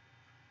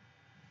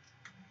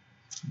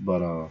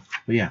 But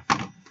yeah.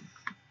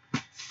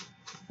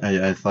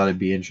 I thought it'd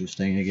be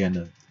interesting again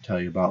to tell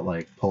you about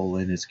like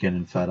Poland is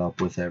getting fed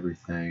up with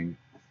everything.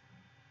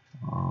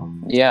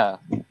 Yeah,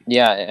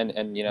 yeah,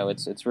 and you know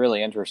it's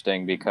really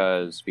interesting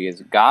because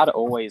God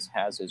always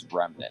has his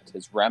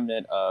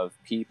remnant of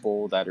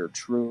people that are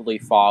truly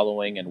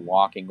following and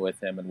walking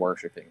with Him and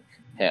worshiping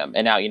Him.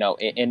 And now you know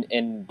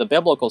in the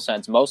biblical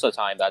sense, most of the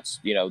time that's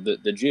you know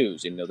the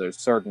Jews. You know, there's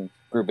a certain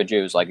group of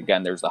Jews. Like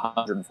again, there's the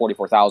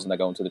 144,000 that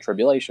go into the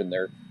tribulation.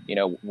 There, you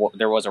know,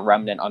 there was a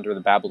remnant under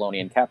the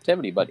Babylonian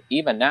captivity, but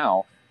even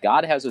now,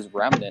 God has His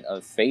remnant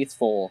of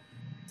faithful,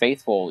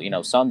 you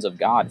know, sons of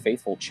God,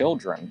 faithful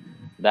children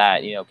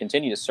that you know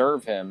continue to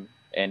serve him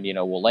and you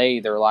know will lay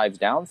their lives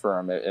down for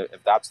him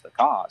if that's the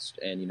cost.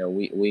 And you know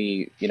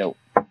we you know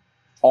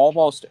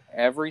almost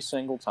every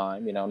single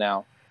time, you know,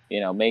 now you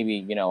know maybe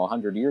you know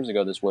 100 years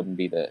ago this wouldn't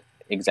be the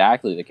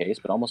exactly the case,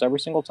 but almost every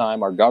single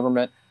time our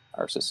government,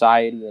 our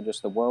society, and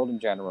just the world in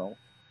general,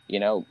 you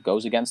know,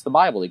 goes against the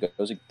Bible.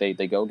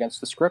 They go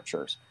against the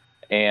scriptures.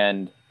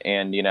 And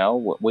you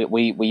know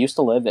we used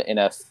to live in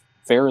a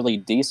fairly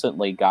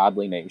decently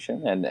godly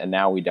nation, and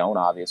now we don't,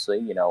 obviously.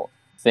 You know,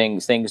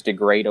 things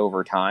degrade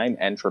over time.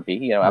 Entropy,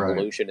 you know, right.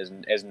 evolution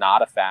is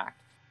not a fact.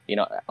 You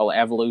know,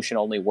 evolution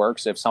only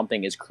works if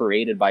something is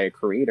created by a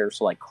creator.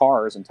 So like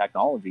cars and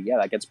technology, yeah,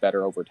 that gets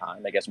better over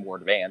time, that gets more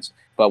advanced.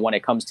 But when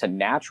it comes to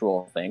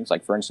natural things,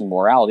 like for instance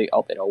morality,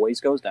 oh, it always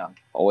goes down,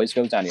 always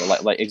goes down. You know,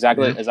 like Yeah.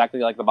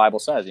 exactly like the Bible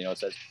says. You know, it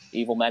says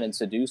evil men and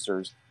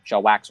seducers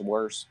shall wax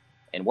worse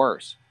and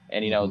worse.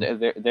 And you know,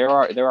 Hmm. there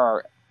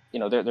are you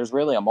know there's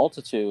really a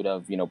multitude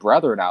of you know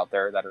brethren out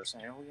there that are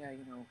saying, oh yeah,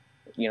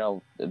 you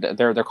know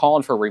they're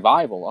calling for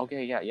revival.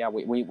 Okay, yeah,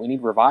 we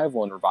need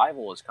revival, and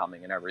revival is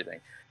coming and everything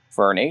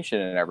for our nation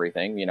and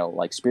everything, you know,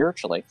 like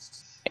spiritually.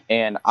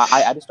 And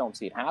I just don't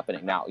see it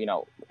happening now. You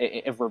know,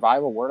 if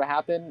revival were to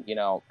happen, you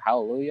know,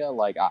 hallelujah,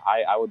 like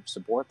I would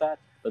support that.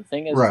 But the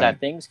thing is Right. that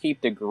things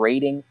keep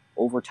degrading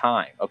over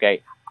time.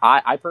 Okay,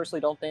 I personally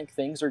don't think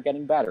things are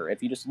getting better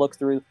if you just look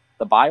through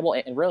the Bible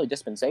and really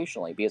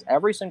dispensationally, because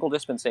every single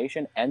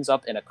dispensation ends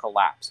up in a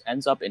collapse,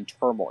 ends up in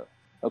turmoil.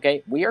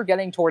 Okay, we are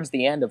getting towards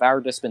the end of our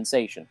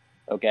dispensation.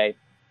 Okay,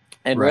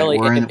 and Right. really,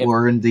 if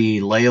We're in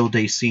the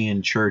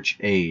Laodicean church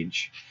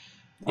age.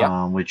 yep.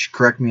 Which,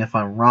 correct me if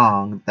I'm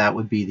wrong, that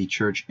would be the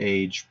church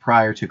age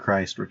prior to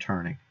Christ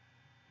returning.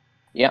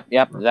 Yep.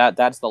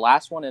 That's the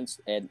last one,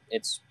 and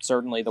it's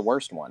certainly the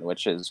worst one,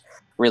 which is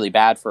really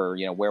bad for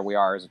you know where we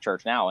are as a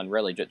church now. And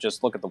really,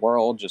 just look at the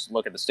world, just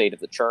look at the state of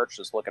the church,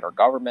 just look at our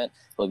government,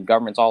 look at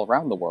governments all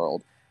around the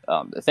world.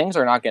 Things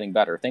are not getting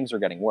better; things are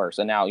getting worse.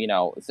 And now, you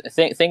know,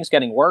 things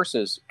getting worse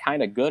is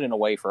kind of good in a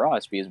way for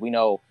us because we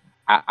know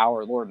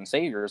our Lord and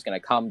Savior is going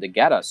to come to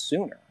get us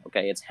sooner.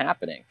 Okay, it's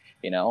happening.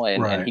 You know,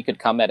 and Right. he could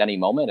come at any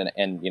moment.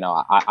 And you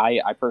know,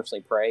 I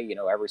personally pray, you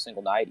know, every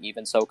single night,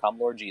 even so come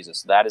Lord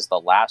Jesus. That is the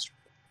last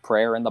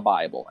prayer in the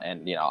Bible.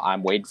 And, you know,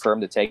 I'm waiting for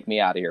him to take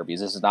me out of here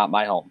because this is not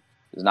my home.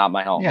 This is not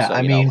my home. Yeah, So,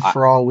 I you know, mean,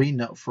 for all we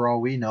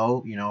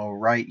know, you know,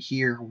 right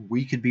here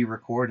we could be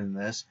recording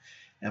this,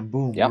 and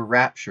boom, we're yep.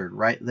 raptured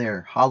right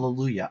there.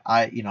 Hallelujah.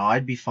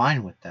 I'd be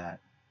fine with that.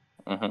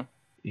 Hmm.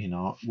 You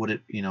know, would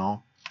it?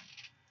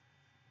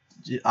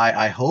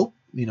 I hope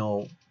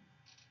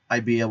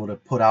I'd be able to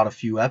put out a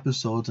few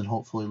episodes and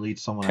hopefully lead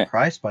someone to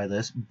Christ by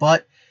this.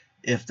 But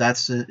if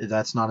that's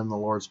not in the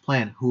Lord's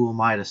plan, who am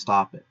I to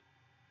stop it?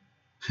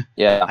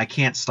 Yeah. I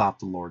can't stop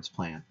the Lord's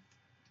plan.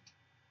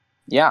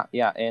 Yeah.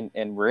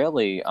 And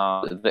really,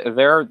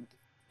 there,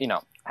 you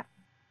know,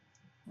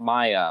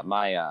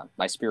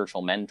 my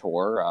spiritual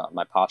mentor,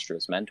 my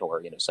posthumous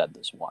mentor, you know, said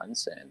this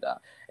once,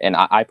 and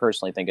I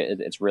personally think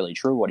it's really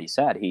true what he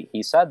said.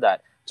 He said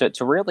that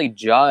to really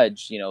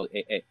judge, you know,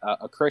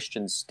 a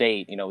Christian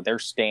state, you know, their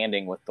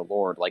standing with the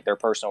Lord, like their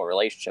personal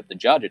relationship, to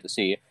judge it to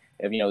see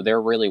if you know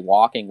they're really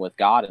walking with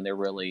God and they're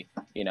really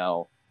you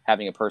know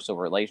having a personal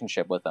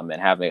relationship with them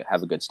and have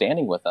a good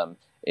standing with them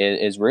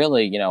is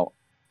really you know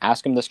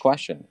ask him this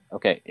question.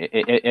 Okay,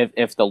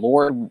 if the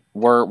Lord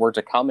were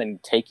to come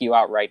and take you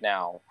out right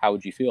now, how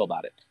would you feel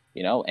about it?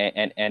 You know,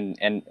 and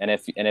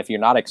if you're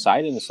not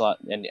excited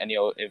and you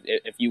know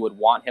if you would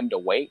want him to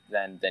wait,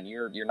 then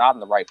you're not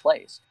in the right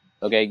place.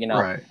 Okay, you know,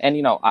 Right. and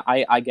you know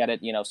I get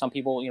it. You know, some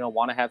people you know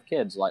want to have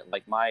kids. Like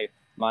my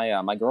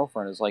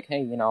girlfriend is like,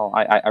 hey, you know,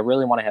 I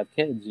really want to have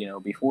kids. You know,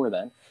 before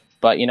then,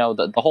 but you know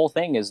the whole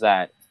thing is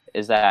that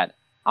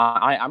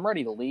I'm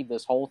ready to leave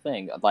this whole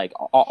thing, like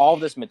all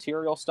this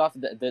material stuff,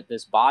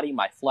 this body,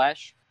 my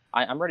flesh.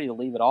 I'm ready to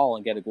leave it all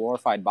and get a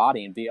glorified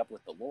body and be up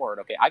with the Lord.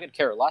 Okay, I could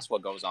care less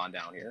what goes on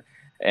down here,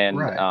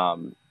 Right.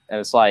 and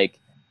it's like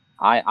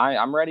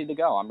I'm ready to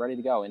go. I'm ready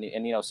to go. And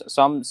you know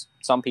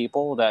some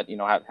people that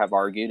have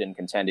argued and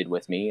contended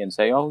with me and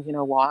say, oh,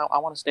 well, I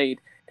want to stay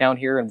down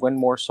here and win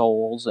more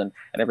souls and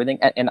everything.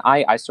 And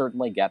I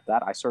certainly get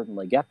that. I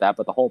certainly get that.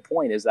 But the whole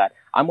point is that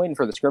I'm waiting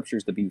for the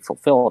scriptures to be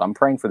fulfilled. I'm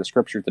praying for the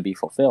scriptures to be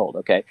fulfilled.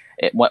 Okay.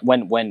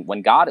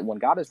 When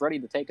God is ready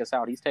to take us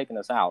out, He's taking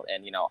us out.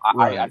 And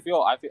Right. I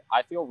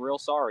feel real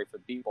sorry for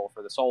the people,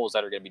 for the souls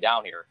that are going to be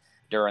down here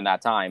during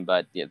that time.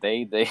 But yeah,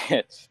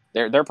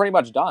 they're pretty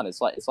much done.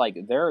 It's like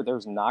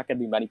there's not going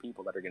to be many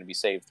people that are going to be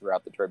saved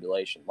throughout the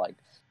tribulation. Like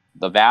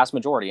the vast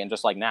majority, and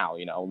just like now,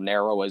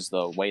 narrow is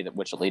the way that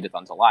which leadeth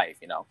unto life.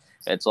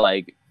 It's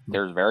like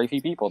there's very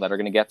few people that are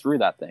going to get through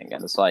that thing,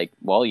 and it's like,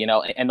 well,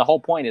 and the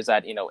whole point is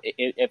that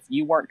if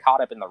you weren't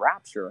caught up in the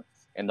rapture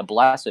and the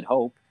blessed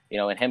hope,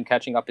 and Him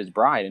catching up His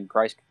bride and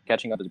Christ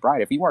catching up His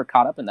bride, if you weren't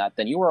caught up in that,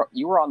 then you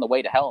were on the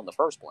way to hell in the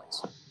first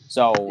place.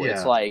 So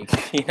it's like,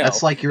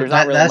 that's like your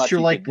that's your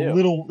like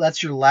little,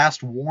 that's your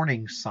last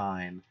warning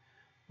sign.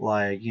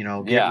 Like,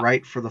 get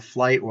right for the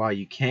flight while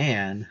you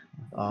can.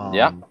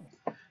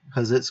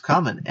 Because it's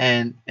coming.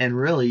 And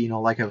really,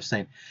 like I was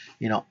saying,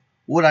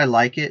 would I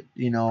like it,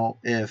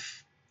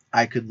 if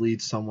I could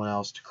lead someone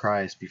else to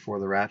Christ before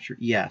the rapture?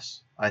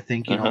 Yes. I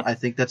think, I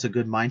think that's a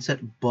good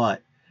mindset,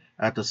 but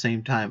at the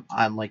same time,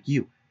 I'm like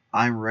you.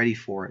 I'm ready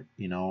for it.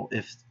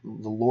 If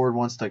the Lord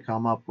wants to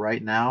come up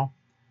right now,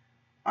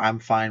 I'm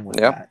fine with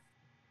that.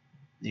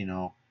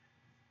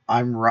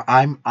 I'm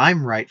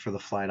right for the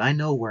flight. I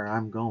know where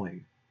I'm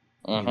going.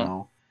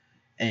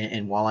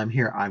 And while I'm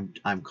here,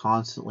 I'm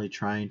constantly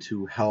trying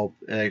to help,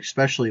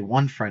 especially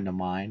one friend of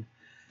mine.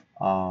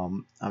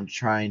 I'm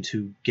trying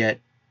to get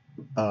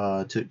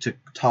to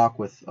talk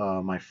with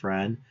my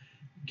friend,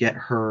 get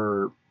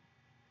her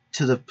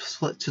to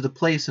the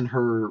place in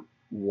her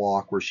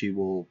walk where she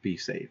will be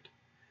saved.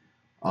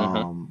 I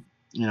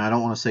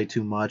don't want to say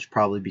too much,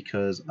 probably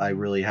because I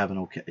really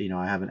haven't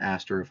I haven't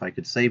asked her if I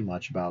could say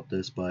much about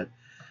this, but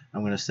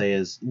I'm going to say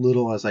as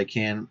little as I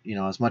can,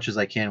 as much as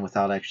I can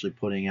without actually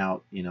putting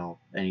out,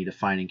 any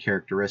defining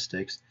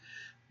characteristics.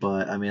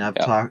 But I mean, I've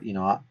talked,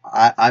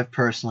 I've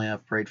personally,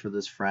 I've prayed for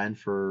this friend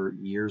for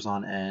years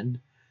on end,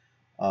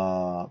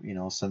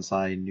 since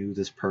I knew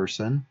this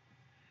person.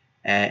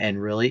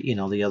 And really,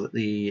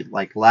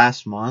 the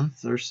last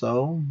month or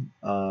so,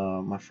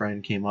 my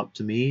friend came up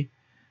to me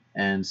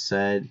and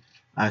said,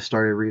 I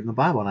started reading the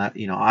Bible,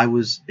 and I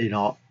was,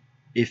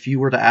 if you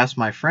were to ask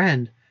my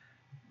friend,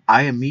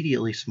 I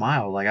immediately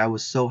smiled. Like, I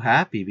was so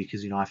happy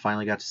because, I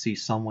finally got to see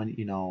someone,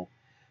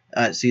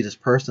 see this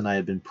person I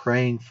had been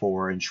praying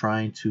for and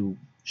trying to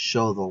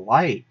show the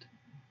light,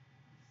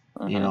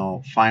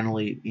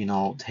 finally,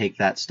 take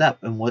that step.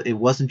 And it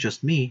wasn't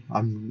just me.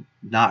 I'm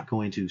not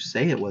going to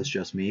say it was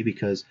just me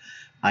because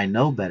I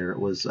know better. It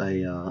was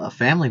a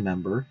family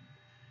member.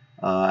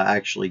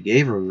 Actually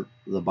gave her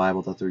the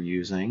Bible that they're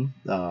using,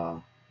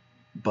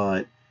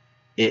 but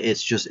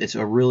it's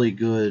a really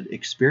good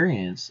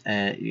experience,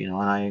 and and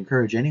I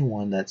encourage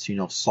anyone that's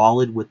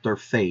solid with their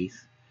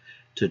faith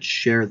to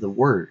share the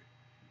word,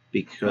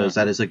 because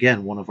that is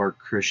again one of our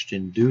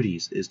Christian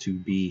duties, is to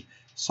be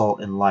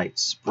salt and light,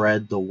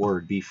 spread the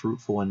word, be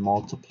fruitful and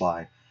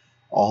multiply,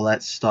 all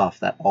that stuff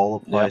that all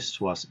applies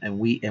to us, and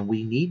we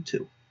need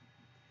to.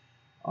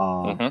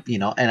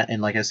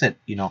 And like I said,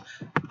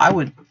 I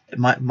would,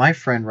 my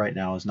friend right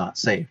now is not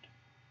saved,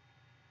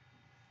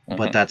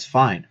 but that's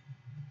fine.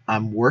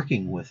 I'm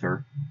working with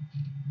her,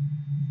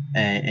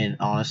 and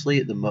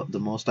honestly, the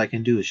most I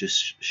can do is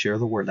just share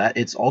the word. That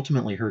it's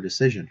ultimately her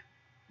decision.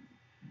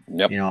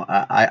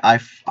 I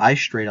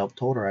straight up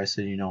told her, I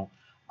said,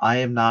 I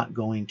am not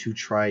going to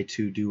try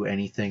to do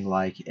anything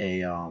like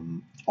a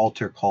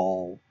altar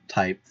call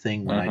type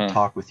thing when I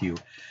talk with you.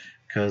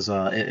 Because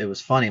it was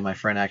funny. My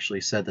friend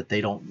actually said that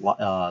they don't,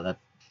 that,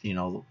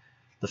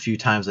 the few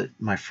times that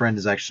my friend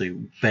has actually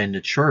been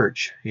to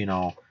church,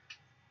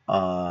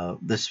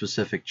 this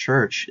specific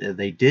church,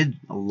 they did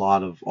a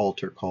lot of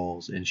altar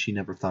calls, and she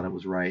never thought it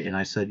was right. And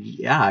I said,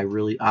 yeah,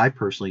 I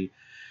personally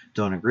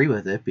don't agree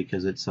with it,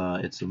 because it's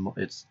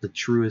the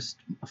truest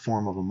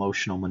form of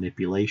emotional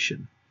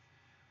manipulation.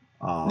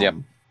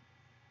 And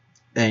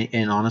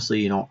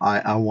honestly,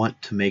 I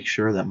want to make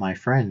sure that my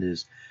friend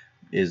is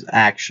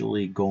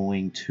actually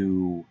going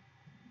to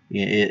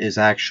is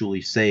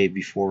actually saved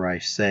before I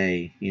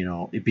say,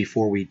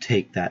 before we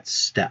take that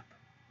step,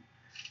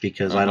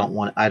 because I don't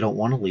want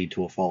to lead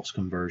to a false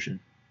conversion,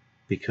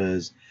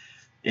 because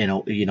in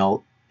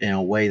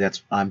a way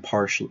that's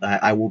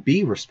I will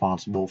be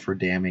responsible for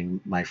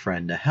damning my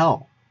friend to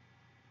hell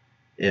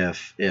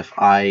if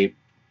I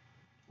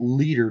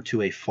lead her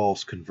to a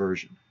false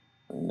conversion.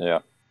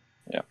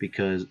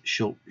 Because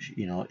she'll,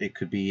 it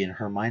could be in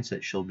her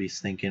mindset, she'll be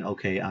thinking,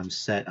 okay, I'm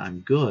set, I'm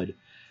good,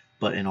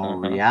 but in all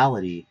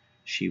reality,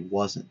 she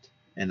wasn't.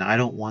 And I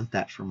don't want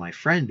that for my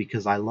friend,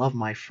 because I love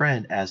my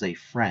friend as a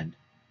friend.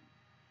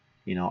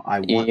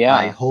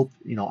 I hope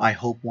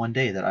one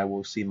day that I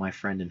will see my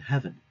friend in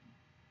heaven.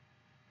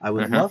 I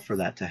would love for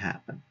that to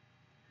happen.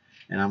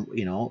 And I'm,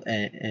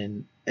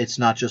 and it's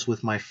not just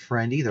with my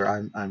friend either.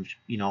 I'm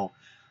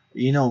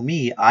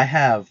me,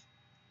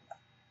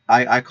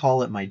 I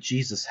call it my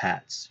Jesus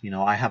hats. You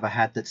know, I have a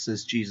hat that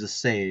says Jesus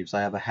saves.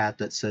 I have a hat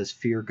that says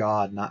fear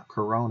God, not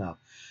Corona.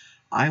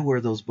 I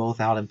wear those both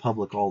out in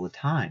public all the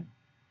time.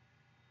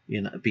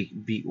 You know,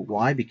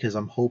 why? Because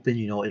I'm hoping,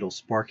 you know, it'll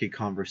spark a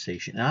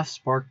conversation. And I've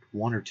sparked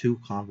one or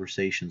two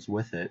conversations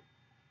with it.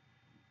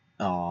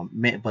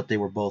 But they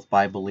were both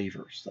by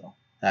believers, though.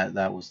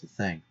 That was the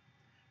thing.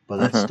 But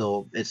that's Mm-hmm.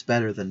 still, it's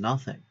better than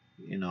nothing,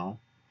 you know.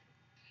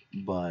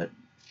 But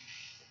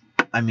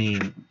I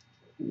mean,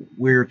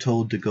 we're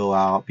told to go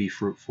out, be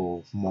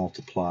fruitful,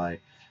 multiply,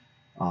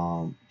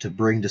 to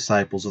bring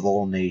disciples of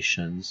all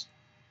nations.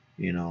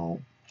 You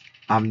know,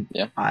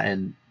 Yeah.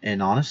 And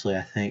honestly,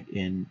 I think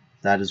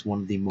that is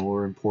one of the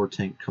more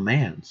important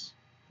commands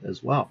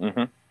as well.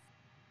 Mm-hmm.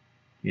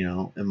 You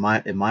know, in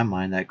my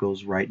mind, that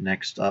goes right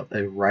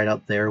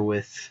up there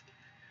with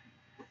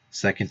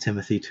 2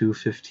 Timothy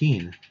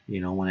 2:15. You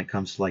know, when it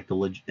comes to like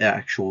the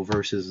actual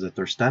verses that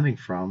they're stemming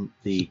from,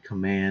 the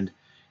command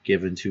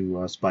given to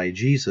us by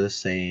Jesus,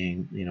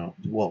 saying, you know,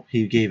 well,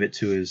 he gave it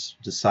to his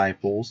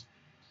disciples,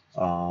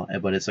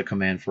 but it's a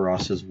command for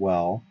us as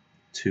well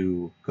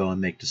to go and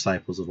make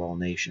disciples of all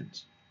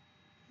nations.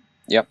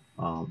 Yep.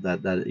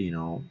 That you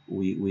know,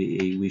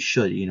 we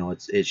should, you know,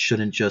 it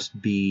shouldn't just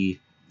be,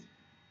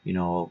 you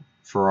know,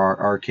 for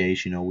our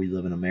case, you know, we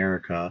live in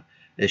America.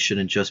 It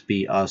shouldn't just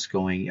be us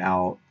going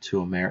out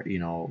to you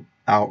know,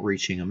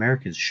 outreaching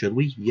Americans. Should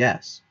we?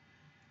 Yes.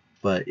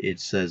 But it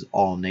says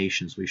all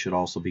nations. We should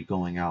also be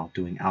going out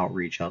doing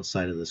outreach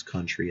outside of this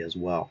country as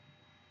well.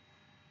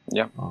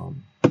 Yeah.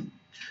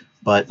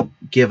 But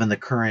given the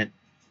current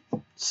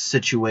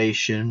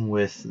situation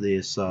with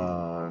this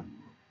the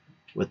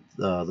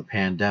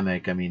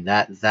pandemic, I mean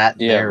that Yeah.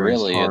 there is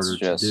Really, it's harder to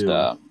just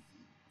do.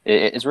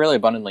 it's really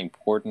abundantly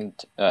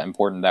important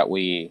that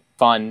we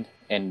fund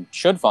and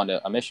should fund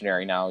a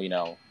missionary. Now, you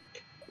know,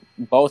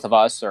 both of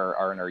us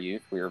are in our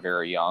youth. We are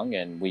very young,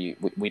 and we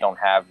don't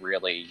have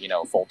really, you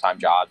know, full-time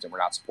jobs, and we're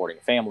not supporting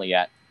a family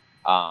yet.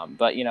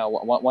 But you know,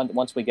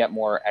 once we get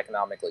more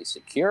economically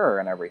secure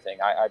and everything,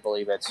 I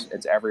believe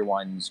it's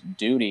everyone's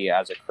duty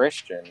as a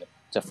Christian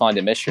to fund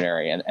a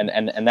missionary,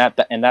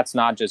 and that's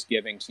not just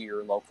giving to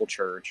your local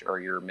church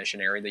or your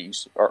missionary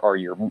that or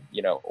your,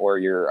 you know, or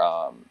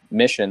your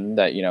mission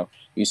that, you know,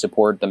 you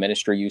support, the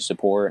ministry you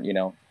support, you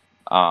know,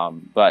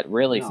 but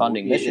really No,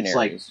 funding it's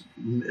like missionaries.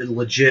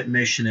 legit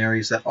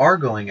missionaries that are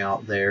going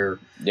out there.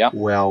 Yeah.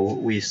 Well,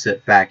 we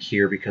sit back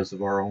here because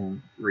of our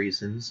own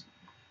reasons.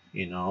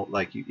 You know,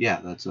 like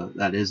yeah,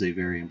 that is a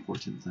very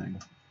important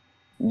thing.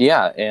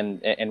 Yeah,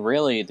 and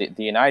really,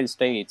 the United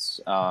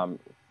States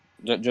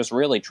just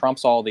really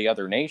trumps all the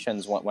other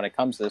nations when it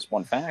comes to this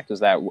one fact,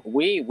 is that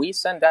we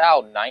send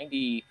out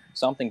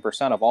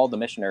 90-something% of all the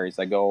missionaries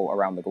that go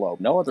around the globe.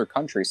 No other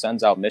country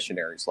sends out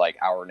missionaries like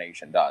our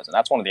nation does, and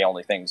that's one of the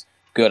only things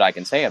good I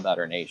can say about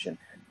our nation.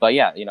 But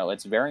yeah, you know,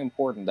 it's very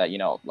important that, you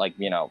know, like,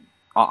 you know,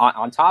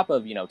 on top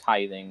of, you know,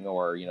 tithing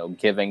or, you know,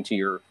 giving to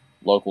your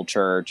local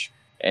church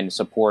and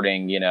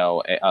supporting, you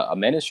know, a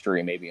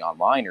ministry maybe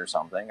online or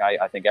something,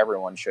 I think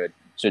everyone should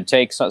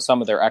take some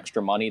of their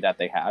extra money that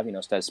they have, you know,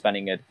 instead of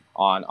spending it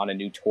on a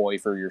new toy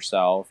for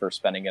yourself or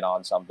spending it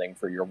on something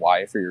for your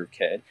wife or your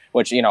kid,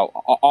 which, you know,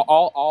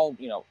 all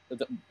you know,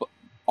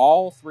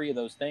 all three of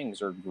those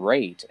things are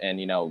great, and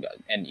you know,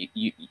 and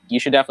you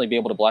should definitely be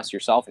able to bless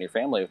yourself and your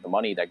family with the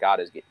money that God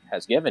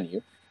has given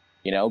you,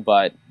 you know.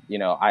 But you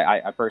know,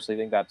 I personally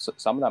think that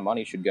some of that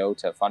money should go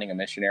to funding a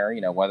missionary,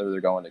 you know, whether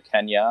they're going to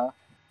Kenya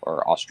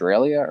or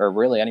Australia or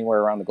really anywhere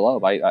around the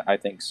globe. I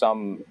think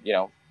some, you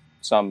know,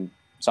 some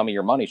of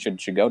your money should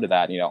go to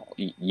that, you know,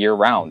 year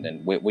round,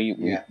 and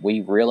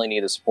we really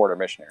need to support our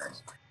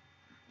missionaries.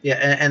 Yeah,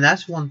 and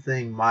that's one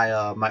thing.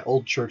 My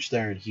old church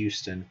there in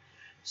Houston.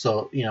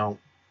 So you know,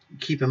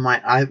 keep in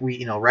mind,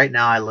 you know, right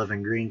now I live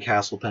in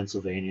Greencastle,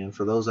 Pennsylvania. And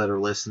for those that are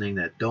listening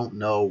that don't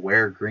know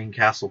where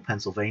Greencastle,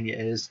 Pennsylvania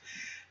is,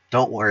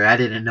 don't worry, I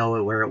didn't know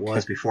it where it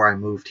was before I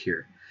moved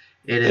here.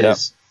 It Yeah.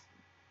 is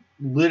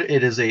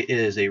it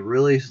is a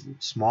really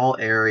small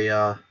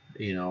area,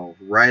 you know,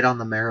 right on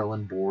the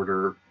Maryland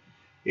border.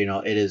 You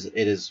know, it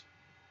is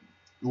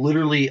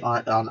literally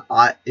on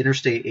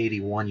Interstate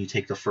 81. You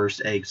take the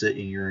first exit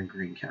and you're in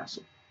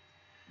Greencastle.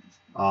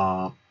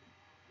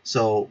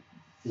 So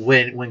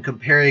when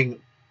comparing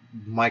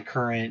my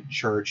current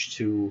church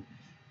to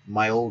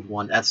my old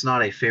one, that's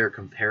not a fair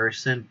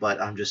comparison,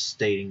 but I'm just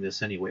stating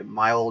this anyway.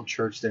 My old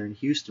church there in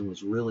Houston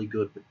was really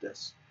good with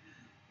this.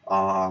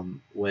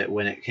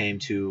 When it came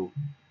to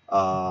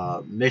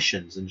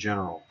missions in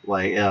general,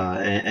 like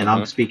and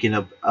I'm speaking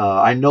of,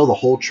 I know the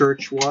whole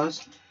church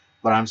was,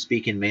 but I'm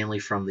speaking mainly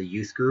from the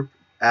youth group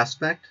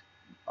aspect.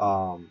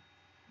 Um,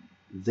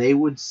 they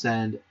would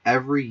send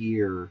every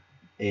year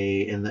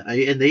and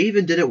they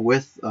even did it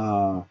with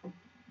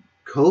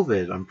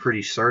COVID. I'm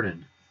pretty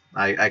certain.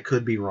 I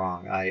could be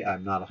wrong.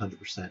 I'm not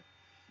 100%,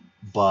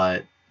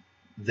 but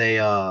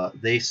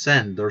they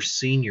send their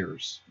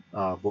seniors,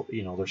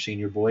 you know, their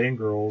senior boy and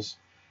girls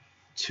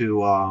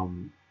to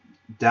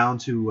down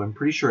to, I'm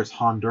pretty sure it's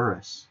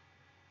Honduras,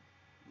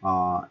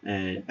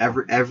 and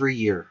every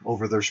year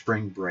over their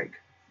spring break.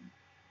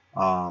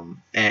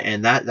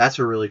 And that's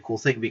a really cool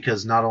thing,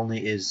 because not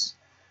only is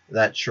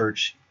that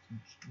church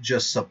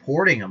just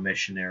supporting a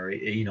missionary,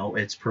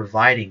 it's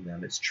providing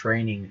them, it's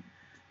training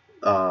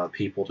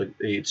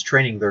it's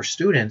training their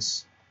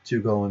students to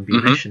go and be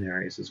Hmm.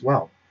 missionaries as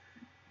well.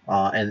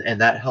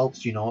 And that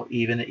helps,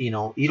 even,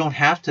 you don't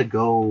have to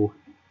go.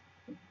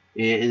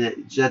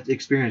 That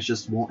experience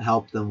just won't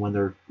help them when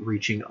they're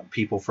reaching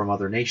people from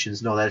other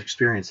nations. No, that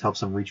experience helps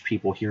them reach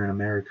people here in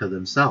America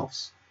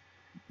themselves.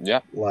 Yeah.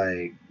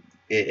 Like,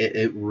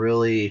 it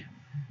really,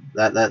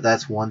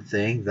 that's one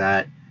thing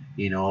that,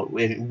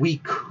 we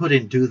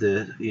couldn't do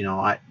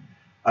the,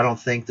 I don't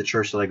think the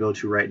church that I go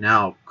to right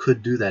now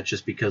could do that,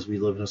 just because we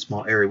live in a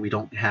small area. We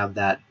don't have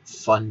that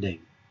funding.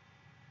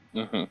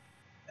 Hmm.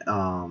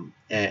 And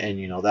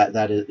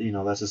that is,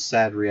 that's a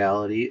sad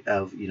reality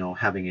of,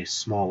 having a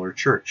smaller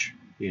church,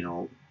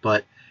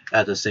 but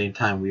at the same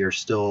time,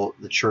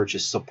 the church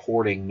is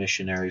supporting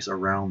missionaries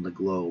around the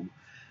globe.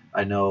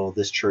 I know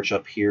this church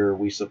up here,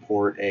 we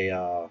support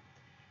an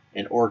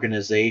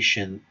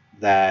organization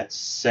that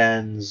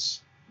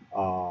sends,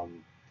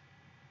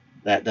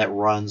 that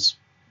runs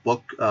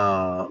book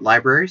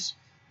libraries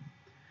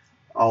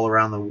all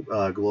around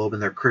the globe,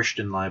 and they're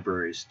Christian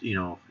libraries.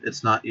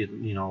 It's not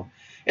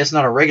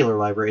a regular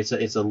library.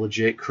 It's a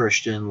legit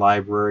Christian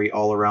library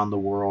all around the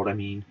world. I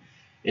mean,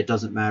 it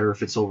doesn't matter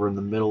if it's over in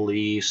the Middle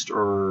East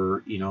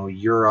or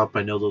Europe.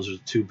 I know those are the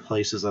two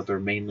places that they're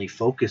mainly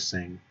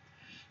focusing.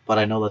 But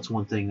I know that's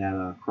one thing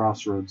that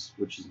Crossroads,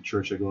 which is the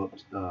church I go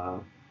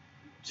up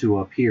to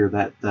up here,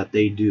 that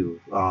they do.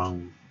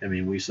 I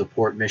mean, we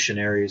support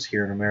missionaries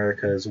here in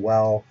America as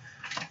well.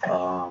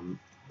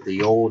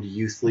 The old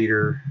youth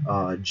leader,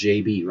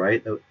 JB,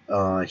 right?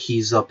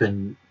 He's up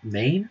in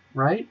Maine,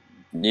 right?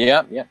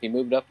 Yeah. Yeah. He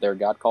moved up there.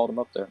 God called him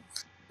up there.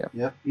 Yeah.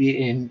 Yep.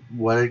 In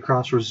what did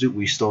Crossroads do?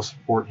 We still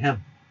support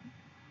him,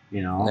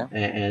 Yeah.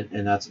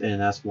 and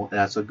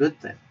that's a good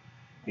thing,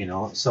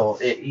 So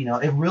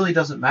it really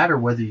doesn't matter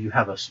whether you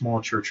have a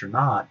small church or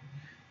not.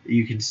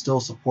 You can still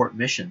support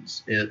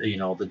missions.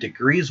 The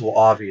degrees will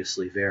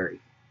obviously vary,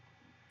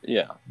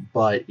 Yeah.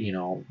 but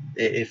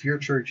if your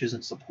church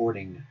isn't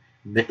supporting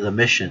the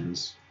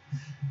missions,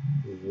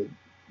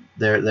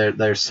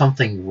 there's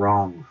something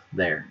wrong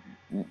there.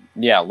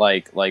 Yeah.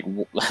 Like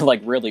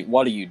really,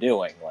 what are you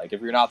doing? Like,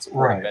 if you're not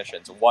supporting Right.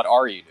 missions, what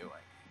are you doing?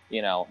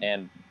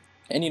 And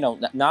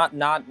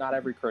not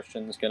every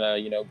Christian is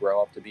gonna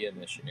grow up to be a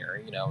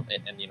missionary.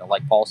 And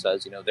like Paul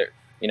says, there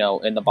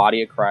in the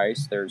body of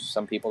Christ, there's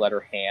some people that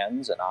are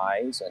hands and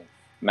eyes and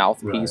Right.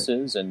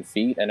 mouthpieces and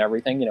feet and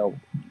everything.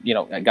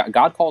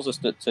 God calls us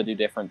to do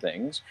different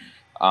things.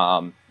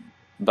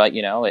 But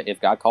if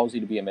God calls you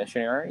to be a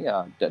missionary,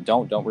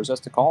 don't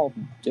resist the call.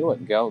 Do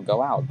it.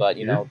 Go out. But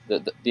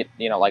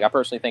Yeah. like I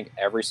personally think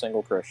every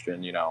single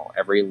Christian,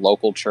 every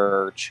local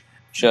church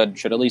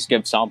should at least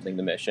give something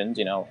to missions.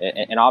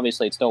 And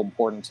obviously it's still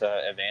important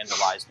to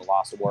evangelize the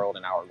lost world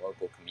in our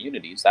local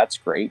communities. That's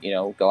great.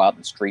 Go out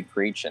and street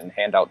preach and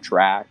hand out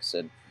tracts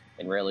and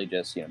really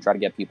just try to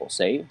get people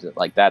saved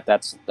like that.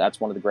 That's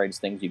one of the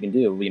greatest things you can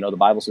do. The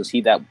Bible says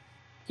he that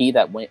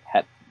went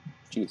had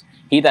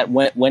he that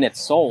winneth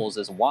souls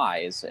is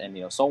wise.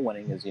 And soul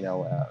winning is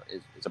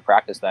is a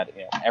practice that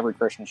every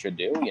Christian should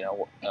do.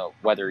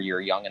 Whether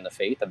you're young in the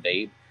faith, a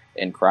babe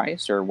in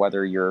Christ, or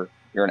whether you're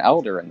an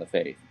elder in the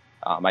faith.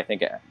 I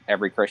think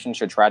every Christian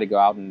should try to go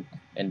out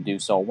and do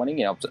soul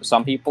winning.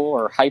 Some people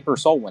are hyper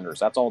soul winners.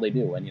 That's all they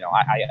do. And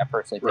I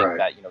personally think Right.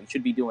 that you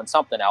should be doing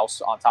something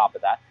else on top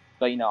of that.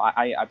 But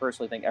I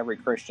personally think every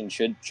Christian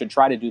should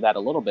try to do that a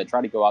little bit.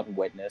 Try to go out and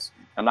witness.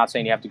 I'm not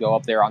saying you have to go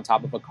up there on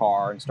top of a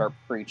car and start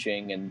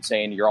preaching and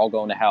saying you're all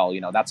going to hell.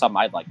 That's something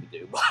I'd like to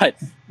do.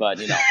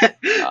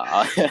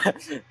 Uh,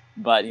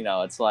 but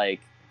it's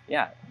like,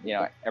 yeah,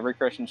 every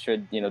Christian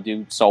should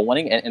do soul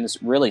winning, and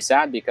it's really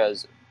sad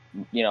because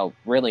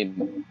really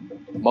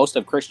most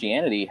of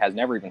Christianity has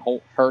never even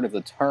heard of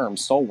the term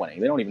soul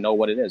winning. They don't even know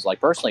what it is. Like,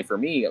 personally, for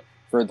me,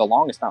 for the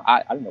longest time,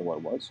 I didn't know what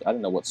it was. I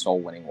didn't know what soul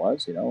winning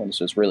was, and it's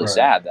just really Right.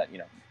 sad that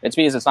it's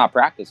because it's not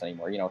practiced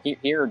anymore.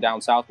 Here down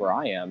south where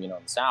I am, in the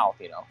South,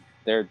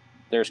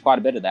 there's quite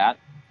a bit of that,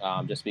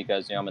 just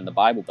because I'm in the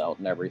Bible Belt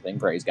and everything.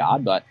 Praise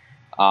God, but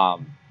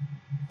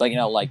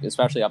like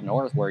especially up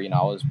north where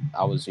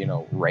I was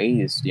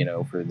raised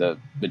for the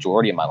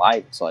majority of my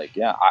life. It's like,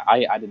 yeah,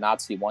 I did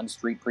not see one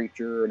street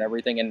preacher and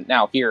everything. And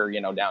now here,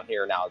 down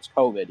here now it's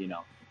COVID.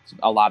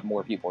 A lot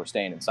more people are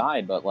staying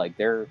inside, but like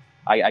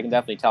I can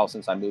definitely tell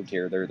since I moved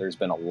here, there's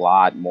been a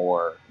lot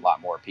more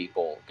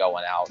people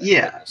going out and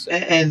Yeah,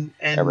 witnessing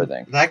and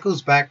everything. that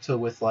goes back to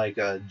with like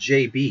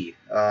JB.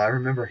 I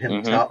remember him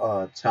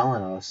Mm-hmm.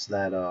 telling us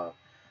that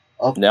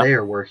up Yeah.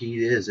 there where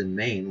he is in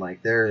Maine, like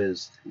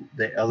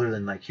other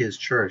than like his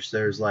church,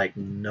 there's like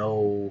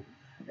no,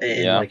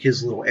 in Yeah. like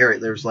his little area,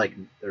 there's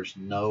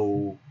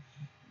no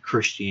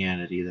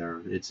Christianity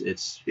there. It's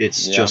Yeah.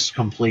 just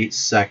complete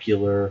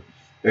secular.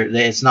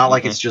 It's not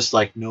like Mm-hmm. it's just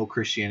like no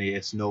Christianity.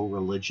 It's no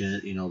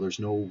religion. There's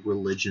no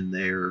religion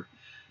there.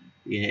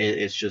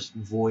 It's just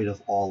void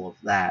of all of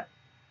that.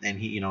 and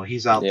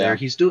he's out there. Yeah.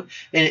 He's doing,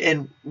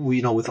 and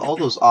we with all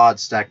those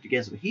odds stacked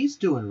against him, he's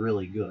doing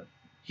really good.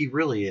 He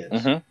really is.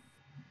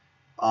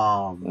 Mm-hmm.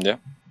 Um, Yeah.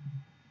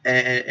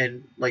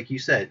 and like you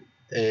said,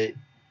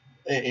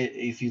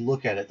 if you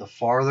look at it, the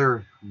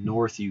farther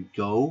north you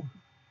go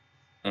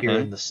here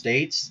Mm-hmm. in the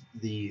States,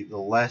 the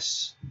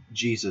less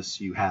Jesus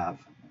you have.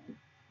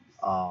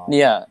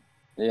 Yeah.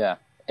 Yeah.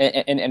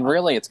 And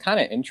really, it's kind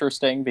of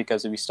interesting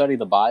because if you study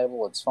the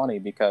Bible, it's funny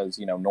because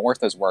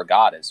north is where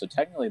God is. So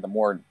technically, the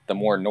more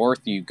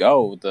north you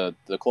go, the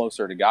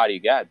closer to God you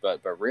get.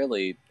 But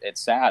really,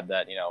 it's sad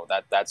that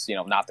that's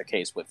not the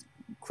case with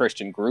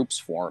Christian groups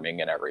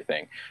forming and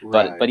everything.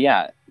 Right. But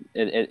yeah,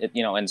 it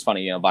and it's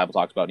funny. The Bible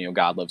talks about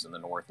God lives in the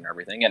north and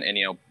everything.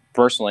 And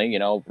personally,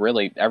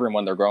 really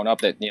everyone they're growing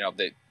up that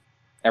that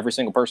every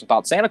single person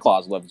thought Santa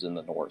Claus lives in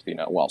the north.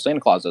 Well,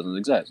 Santa Claus doesn't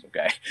exist.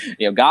 Okay,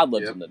 God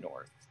lives Yep. in the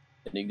north.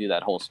 And you can do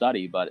that whole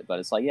study, but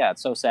it's like, yeah,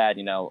 it's so sad.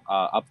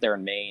 Up there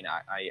in Maine,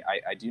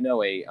 I do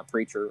know a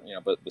preacher.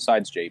 But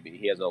besides JB,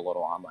 he has a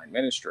little online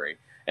ministry,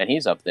 and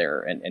he's up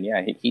there, and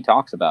yeah, he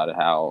talks about it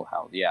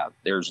how yeah,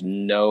 there's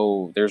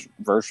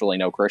virtually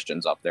no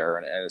Christians up there,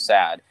 and it's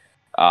sad.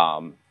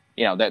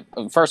 That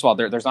first of all,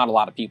 there's not a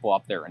lot of people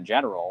up there in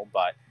general,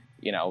 but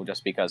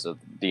just because of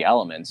the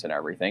elements and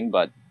everything,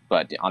 but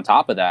on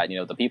top of that,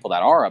 the people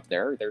that are up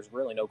there, there's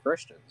really no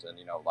Christians, and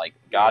like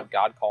God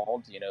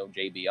called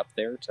JB up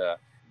there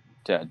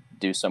to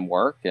do some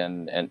work,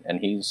 and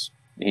he's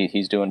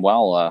doing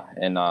well,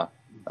 and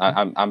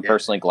I'm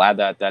personally glad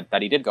that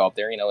he did go up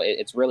there.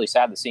 It's really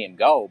sad to see him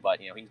go, but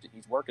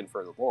he's working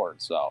for the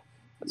Lord, so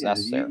it's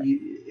necessary.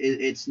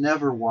 It's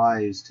never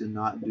wise to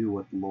not do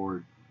what the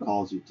Lord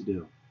calls you to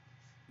do.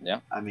 Yeah.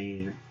 I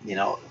mean,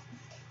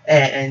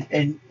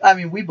 and I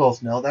mean, we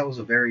both know that was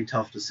a very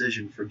tough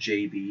decision for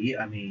JB.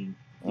 I mean,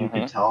 you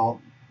could tell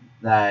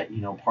that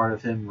part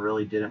of him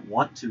really didn't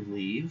want to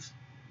leave,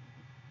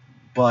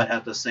 but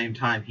at the same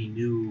time he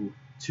knew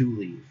to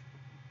leave.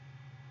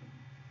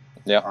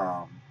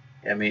 Yeah.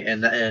 I mean,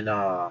 and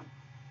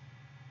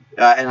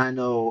I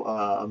know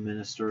a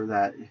minister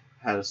that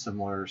had a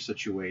similar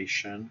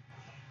situation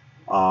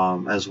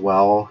as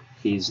well.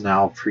 He's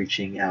now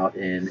preaching out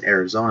in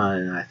Arizona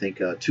and I think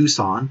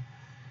Tucson.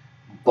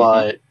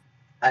 But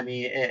I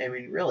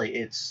mean, really,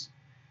 it's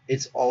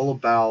all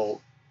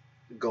about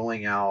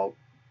going out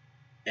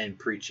and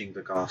preaching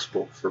the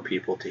gospel for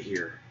people to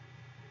hear.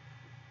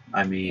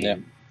 I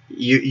mean,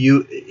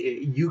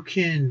 you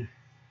can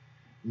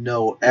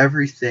know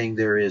everything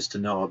there is to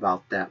know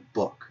about that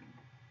book,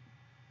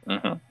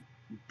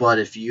 but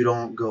if you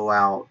don't go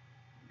out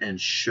and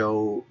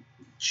show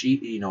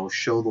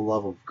the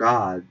love of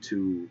God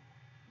to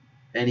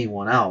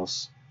anyone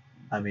else,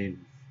 I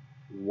mean,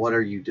 what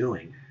are you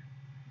doing?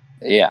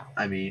 Yeah.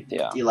 I mean,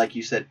 like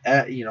you said,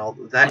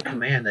 that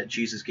command that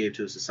Jesus gave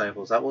to his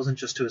disciples, that wasn't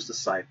just to his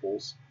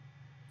disciples.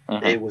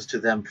 It was to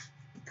them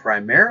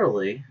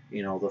primarily.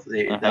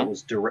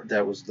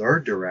 That was their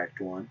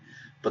direct one,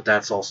 but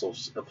that's also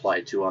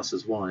applied to us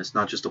as well. And it's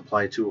not just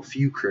applied to a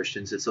few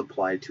Christians; it's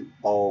applied to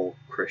all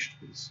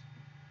Christians.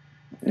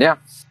 Yeah.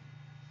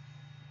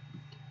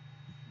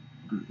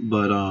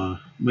 But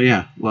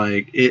yeah,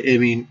 like I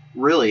mean,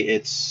 really,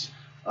 it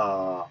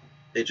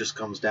just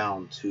comes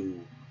down to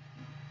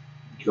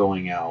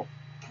going out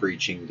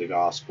preaching the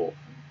gospel,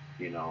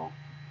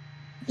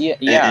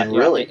 Yeah. And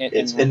really,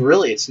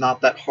 it's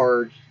not that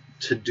hard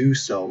to do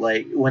so.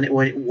 Like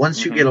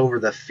once you get over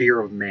the fear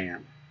of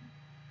man,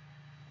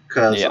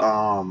 because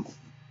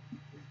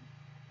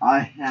I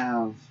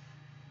have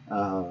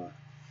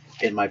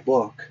in my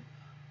book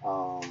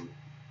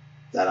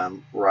that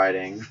I'm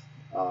writing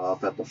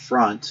up at the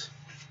front,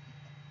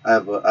 I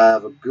have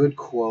a good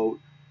quote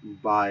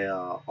by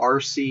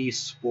R.C.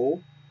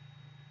 Sproul.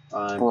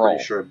 I'm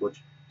pretty sure I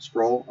butchered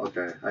Sproul.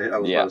 Okay, I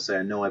was about to say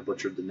I know I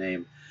butchered the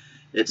name.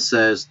 It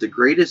says the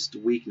greatest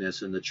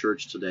weakness in the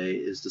church today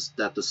is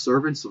that the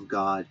servants of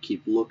God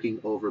keep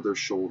looking over their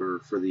shoulder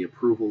for the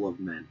approval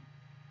of men.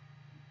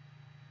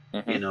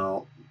 And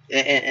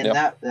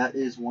that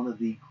is one of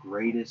the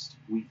greatest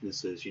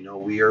weaknesses.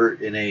 We are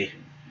in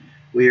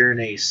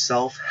a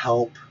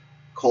self-help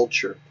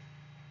culture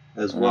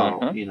as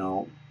well.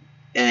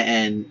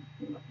 And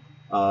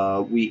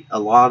a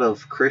lot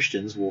of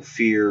Christians will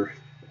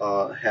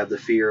have the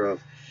fear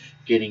of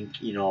getting,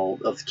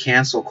 of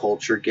cancel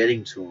culture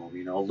getting to them,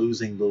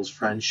 losing those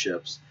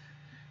friendships.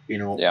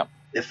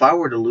 If I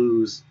were to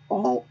lose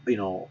all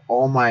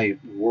my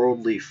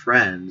worldly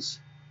friends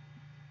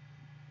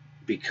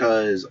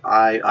because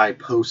I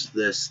post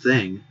this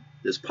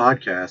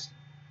podcast,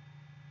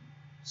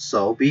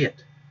 so be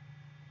it.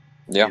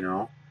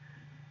 Yeah.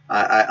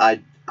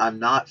 I'm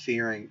not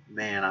fearing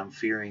man, I'm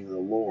fearing the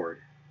Lord.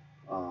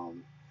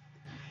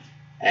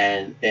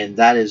 And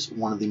that is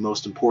one of the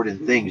most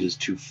important things, is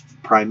to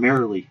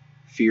primarily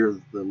fear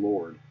the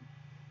Lord.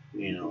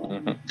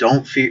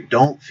 Don't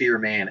fear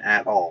man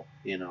at all.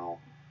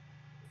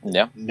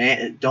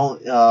 Man,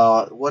 don't.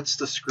 What's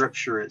the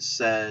scripture? It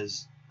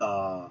says,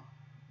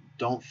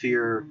 "Don't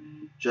fear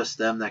just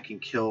them that can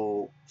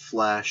kill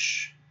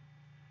flesh."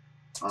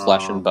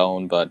 flesh and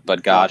bone,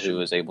 but God who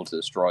is able to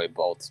destroy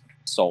both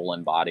soul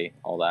and body,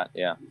 all that.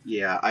 Yeah.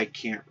 Yeah,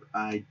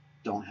 I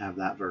don't have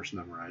that verse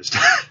memorized,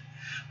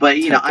 but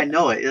Okay. I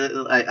know it.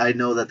 I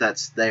know that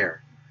that's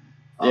there.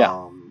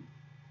 Yeah.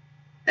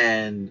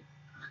 And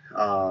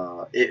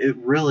it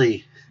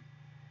really,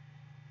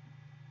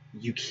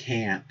 you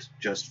can't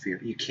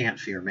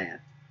fear man.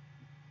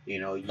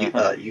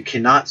 You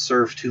cannot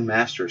serve two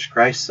masters.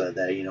 Christ said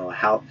that.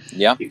 How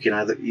Yeah. you can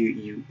either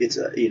it's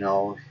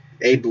a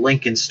Abe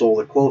Lincoln stole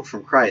the quote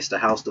from Christ: "A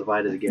house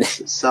divided against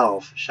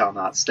itself shall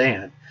not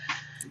stand."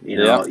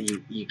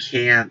 You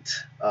can't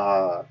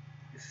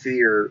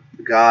fear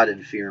God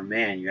and fear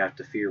man. You have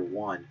to fear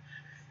one.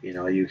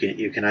 You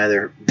can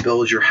either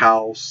build your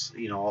house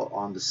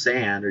on the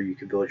sand, or you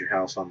can build your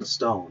house on the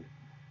stone.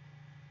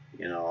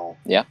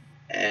 Yeah.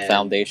 And,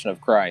 foundation of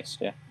Christ.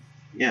 Yeah.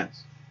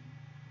 Yes.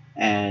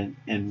 And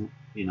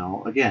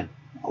again,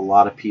 a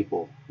lot of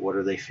people, what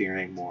are they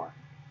fearing more?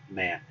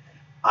 Man,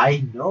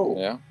 I know.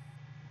 Yeah.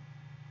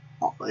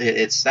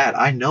 It's sad.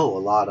 I know a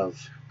lot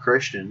of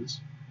Christians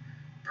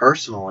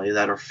personally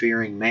that are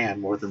fearing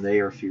man more than they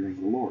are fearing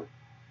the Lord.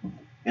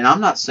 And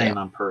I'm not saying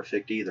I'm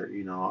perfect either.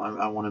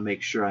 I want to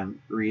make sure I'm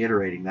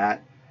reiterating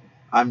that.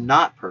 I'm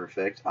not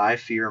perfect. I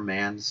fear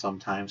man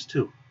sometimes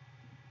too.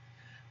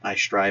 I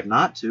strive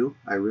not to.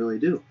 I really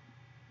do.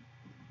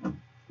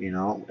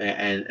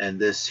 And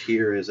this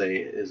here is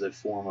a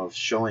form of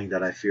showing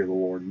that I fear the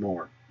Lord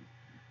more.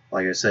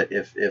 Like I said,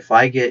 if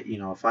I get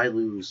if I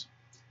lose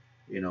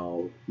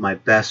my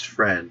best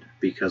friend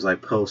because I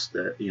post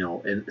that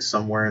in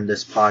somewhere in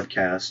this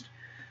podcast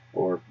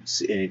or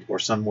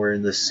somewhere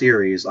in this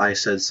series I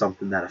said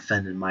something that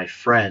offended my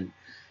friend,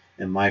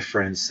 and my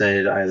friend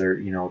said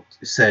either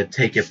said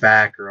take it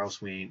back or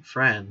else we ain't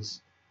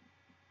friends.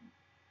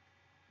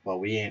 Well,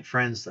 we ain't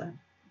friends then.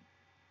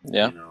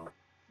 Yeah.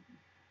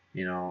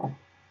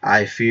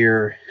 I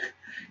fear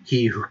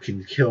he who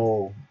can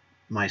kill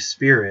my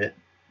spirit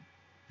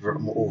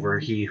over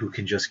he who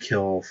can just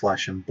kill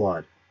flesh and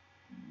blood.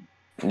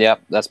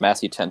 Yep, that's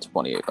Matthew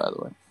 10:28, by the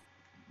way.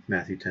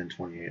 Matthew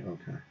 10:28.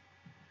 Okay,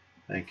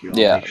 thank you.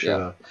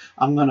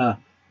 I'm gonna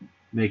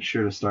make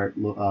sure to start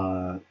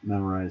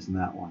memorizing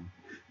that one,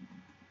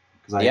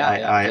 because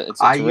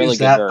I use really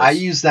that verse. I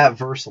use that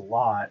verse a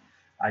lot.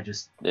 I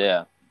just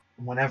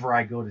whenever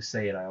I go to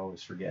say it, I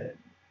always forget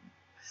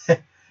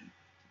it.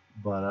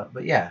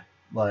 but yeah,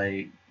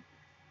 like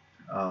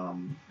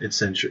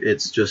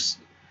it's just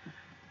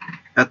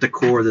at the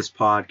core of this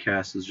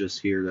podcast is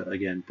just here to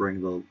again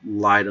bring the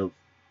light of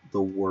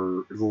the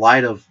word, the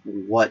light of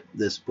what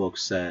this book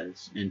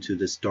says into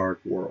this dark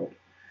world.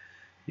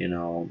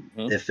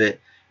 If it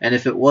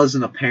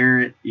wasn't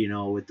apparent,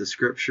 with the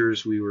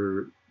scriptures we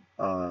were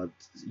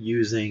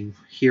using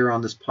here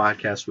on this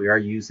podcast, we are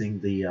using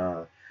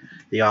the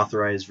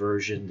authorized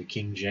version, the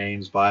King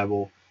James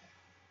Bible.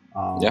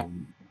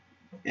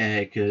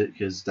 And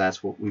because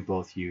that's what we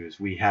both use.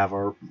 We have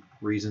our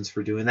reasons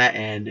for doing that,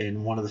 and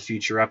in one of the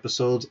future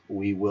episodes,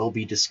 we will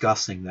be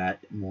discussing that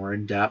more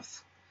in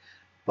depth.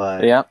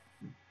 But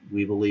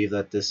we believe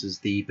that this is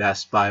the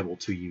best Bible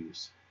to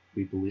use.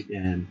 We believe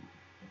in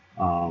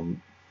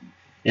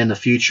the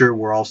future,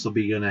 we're also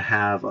going to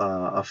have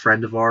a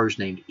friend of ours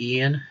named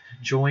Ian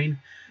join.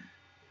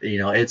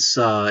 It's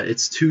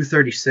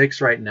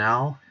 2:36 right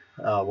now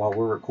while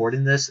we're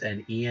recording this,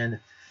 and Ian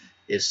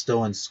is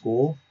still in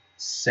school.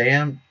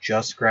 Sam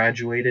just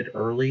graduated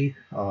early.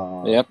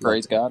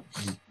 Praise God.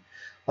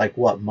 Like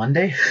what,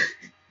 Monday?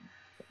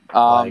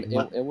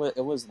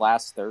 It was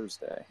last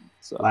Thursday.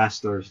 So.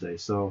 Last Thursday.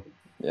 So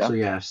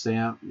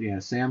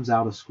Sam's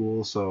out of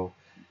school, so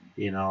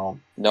no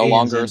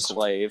longer a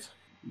slave.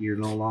 You're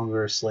no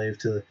longer a slave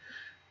to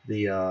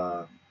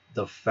the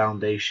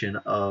foundation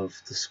of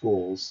the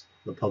schools,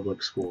 the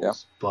public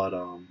schools. But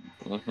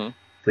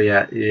But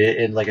yeah,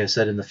 and like I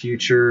said, in the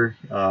future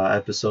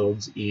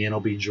episodes, Ian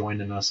will be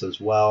joining us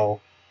as well.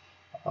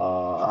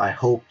 I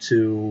hope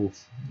to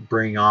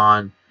bring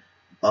on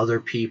other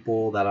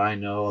people that I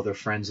know, other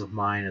friends of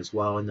mine as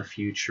well in the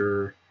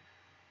future.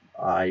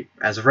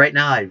 As of right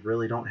now, I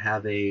really don't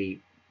have a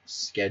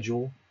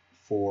schedule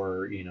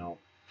for,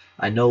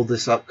 I know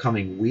this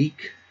upcoming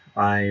week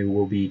I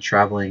will be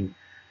traveling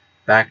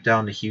back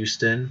down to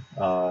Houston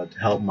to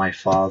help my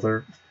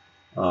father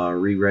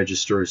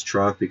re-register his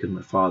truck because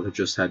my father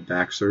just had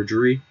back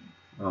surgery.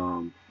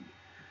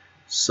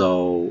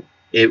 So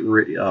there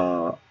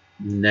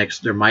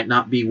might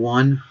not be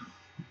one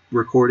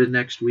recorded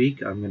next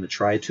week. I'm going to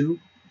try to,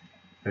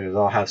 because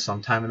I'll have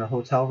some time in a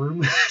hotel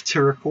room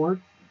to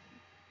record,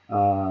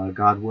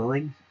 God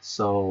willing.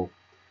 So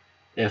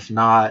if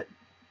not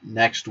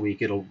next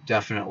week, it'll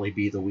definitely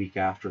be the week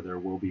after. There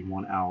will be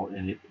one out,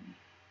 and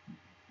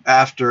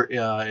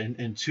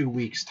in 2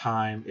 weeks'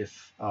 time,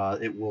 if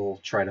it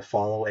will try to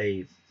follow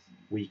a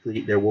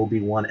weekly. There will be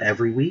one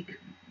every week.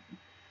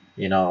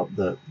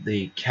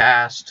 The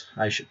cast,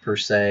 I should per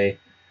se,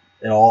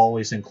 it'll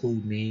always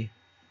include me,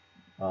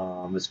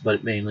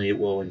 but mainly it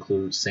will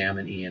include Sam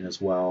and Ian as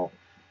well,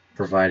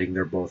 providing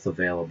they're both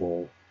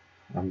available.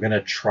 I'm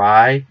gonna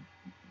try,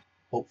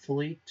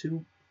 hopefully,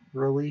 to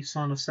release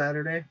on a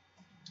Saturday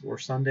or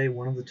Sunday,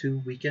 one of the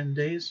two weekend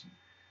days.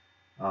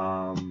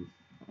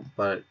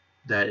 But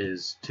that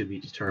is to be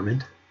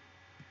determined.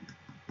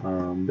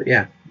 But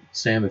yeah,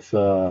 Sam, if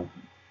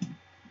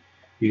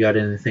you got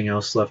anything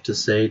else left to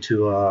say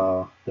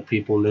to the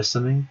people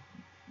listening?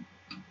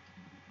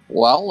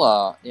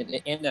 Well,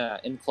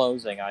 in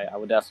closing, I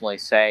would definitely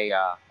say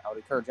I would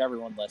encourage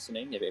everyone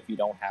listening. If you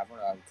don't have one,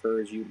 I would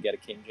encourage you to get a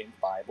King James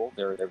Bible.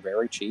 They're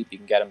very cheap. You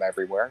can get them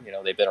everywhere. You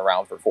know, they've been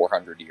around for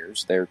 400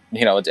 years. They're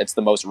it's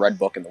the most read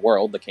book in the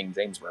world, the King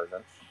James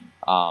version.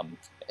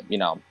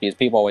 Because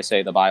people always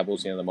say the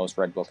Bible's the most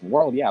read book in the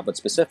world. Yeah, but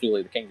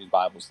specifically the King James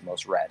Bible is the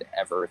most read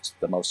ever. It's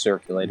the most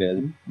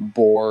circulated,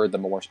 bore the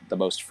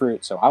most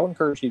fruit. So I would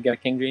encourage you to get a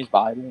King James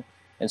Bible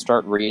and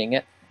start reading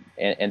it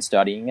and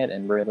studying it,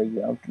 and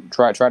really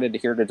try to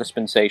adhere to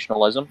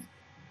dispensationalism.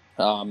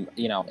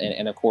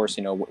 And of course,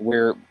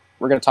 we're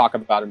going to talk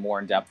about it more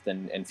in depth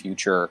in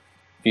future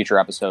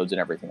episodes and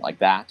everything like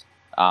that.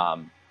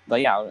 But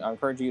yeah, I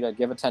encourage you to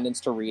give attendance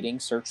to reading,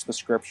 search the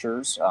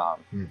scriptures.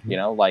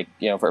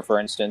 For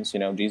instance,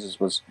 Jesus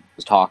was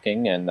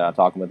talking and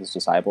talking with his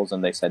disciples,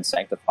 and they said,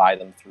 "Sanctify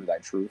them through thy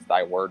truth.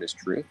 Thy word is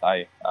truth."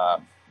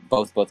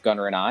 Both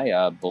Gunnar and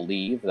I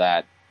believe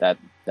that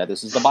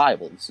this is the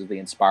Bible. This is the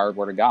inspired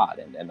word of God,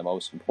 and the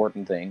most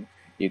important thing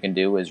you can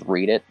do is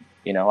read it.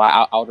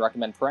 I would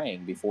recommend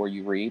praying before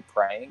you read,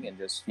 praying, and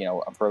just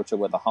approach it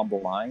with a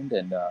humble mind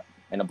and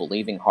a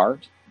believing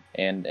heart.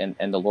 And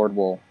the Lord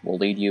will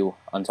lead you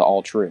unto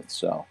all truth.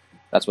 So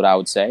that's what I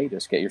would say.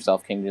 Just get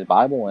yourself King James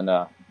Bible and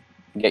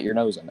get your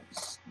nose in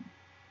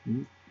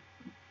it.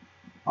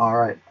 All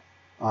right.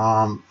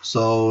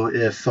 So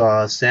if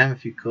Sam,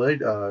 if you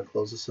could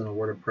close us in a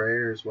word of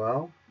prayer as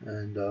well,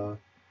 and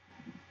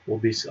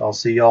I'll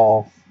see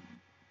y'all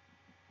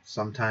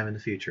sometime in the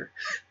future.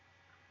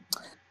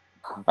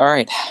 All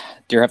right,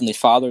 dear Heavenly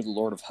Father, the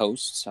Lord of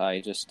hosts, I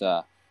just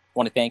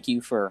want to thank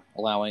you for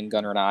allowing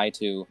Gunnar and I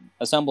to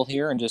assemble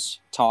here and just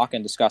talk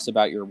and discuss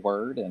about your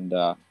word. And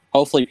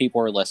hopefully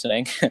people are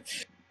listening.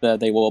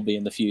 That they will be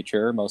in the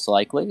future, most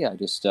likely. I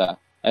just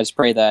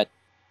pray that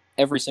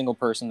every single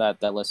person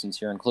that listens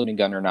here, including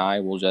Gunnar and I,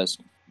 will just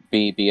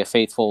be a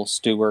faithful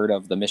steward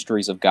of the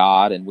mysteries of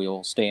God, and we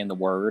will stay in the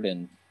word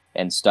and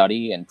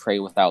study and pray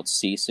without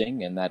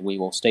ceasing, and that we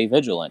will stay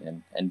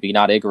vigilant and be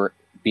not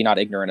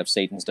ignorant of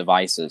Satan's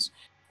devices.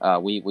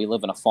 We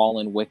live in a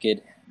fallen,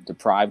 wicked,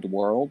 deprived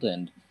world,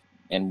 and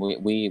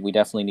we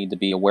definitely need to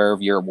be aware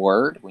of your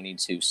word. We need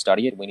to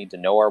study it. We need to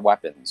know our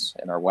weapons,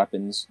 and our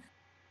weapons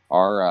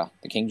are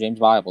the King James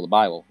Bible, the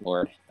Bible,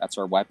 Lord. That's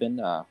our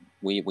weapon.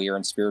 We are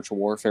in spiritual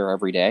warfare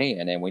every day,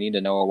 and we need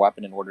to know our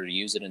weapon in order to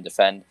use it and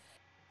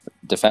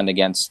defend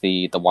against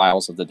the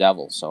wiles of the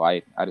devil. So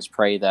I just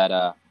pray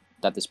that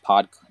this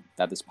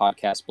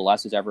podcast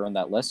blesses everyone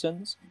that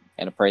listens,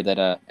 and I pray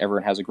that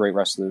everyone has a great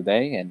rest of their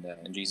day. And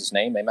in Jesus'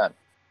 name, amen.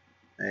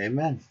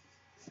 Amen.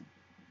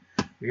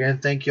 Again,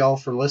 thank you all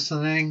for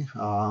listening.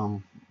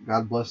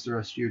 God bless the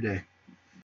rest of your day.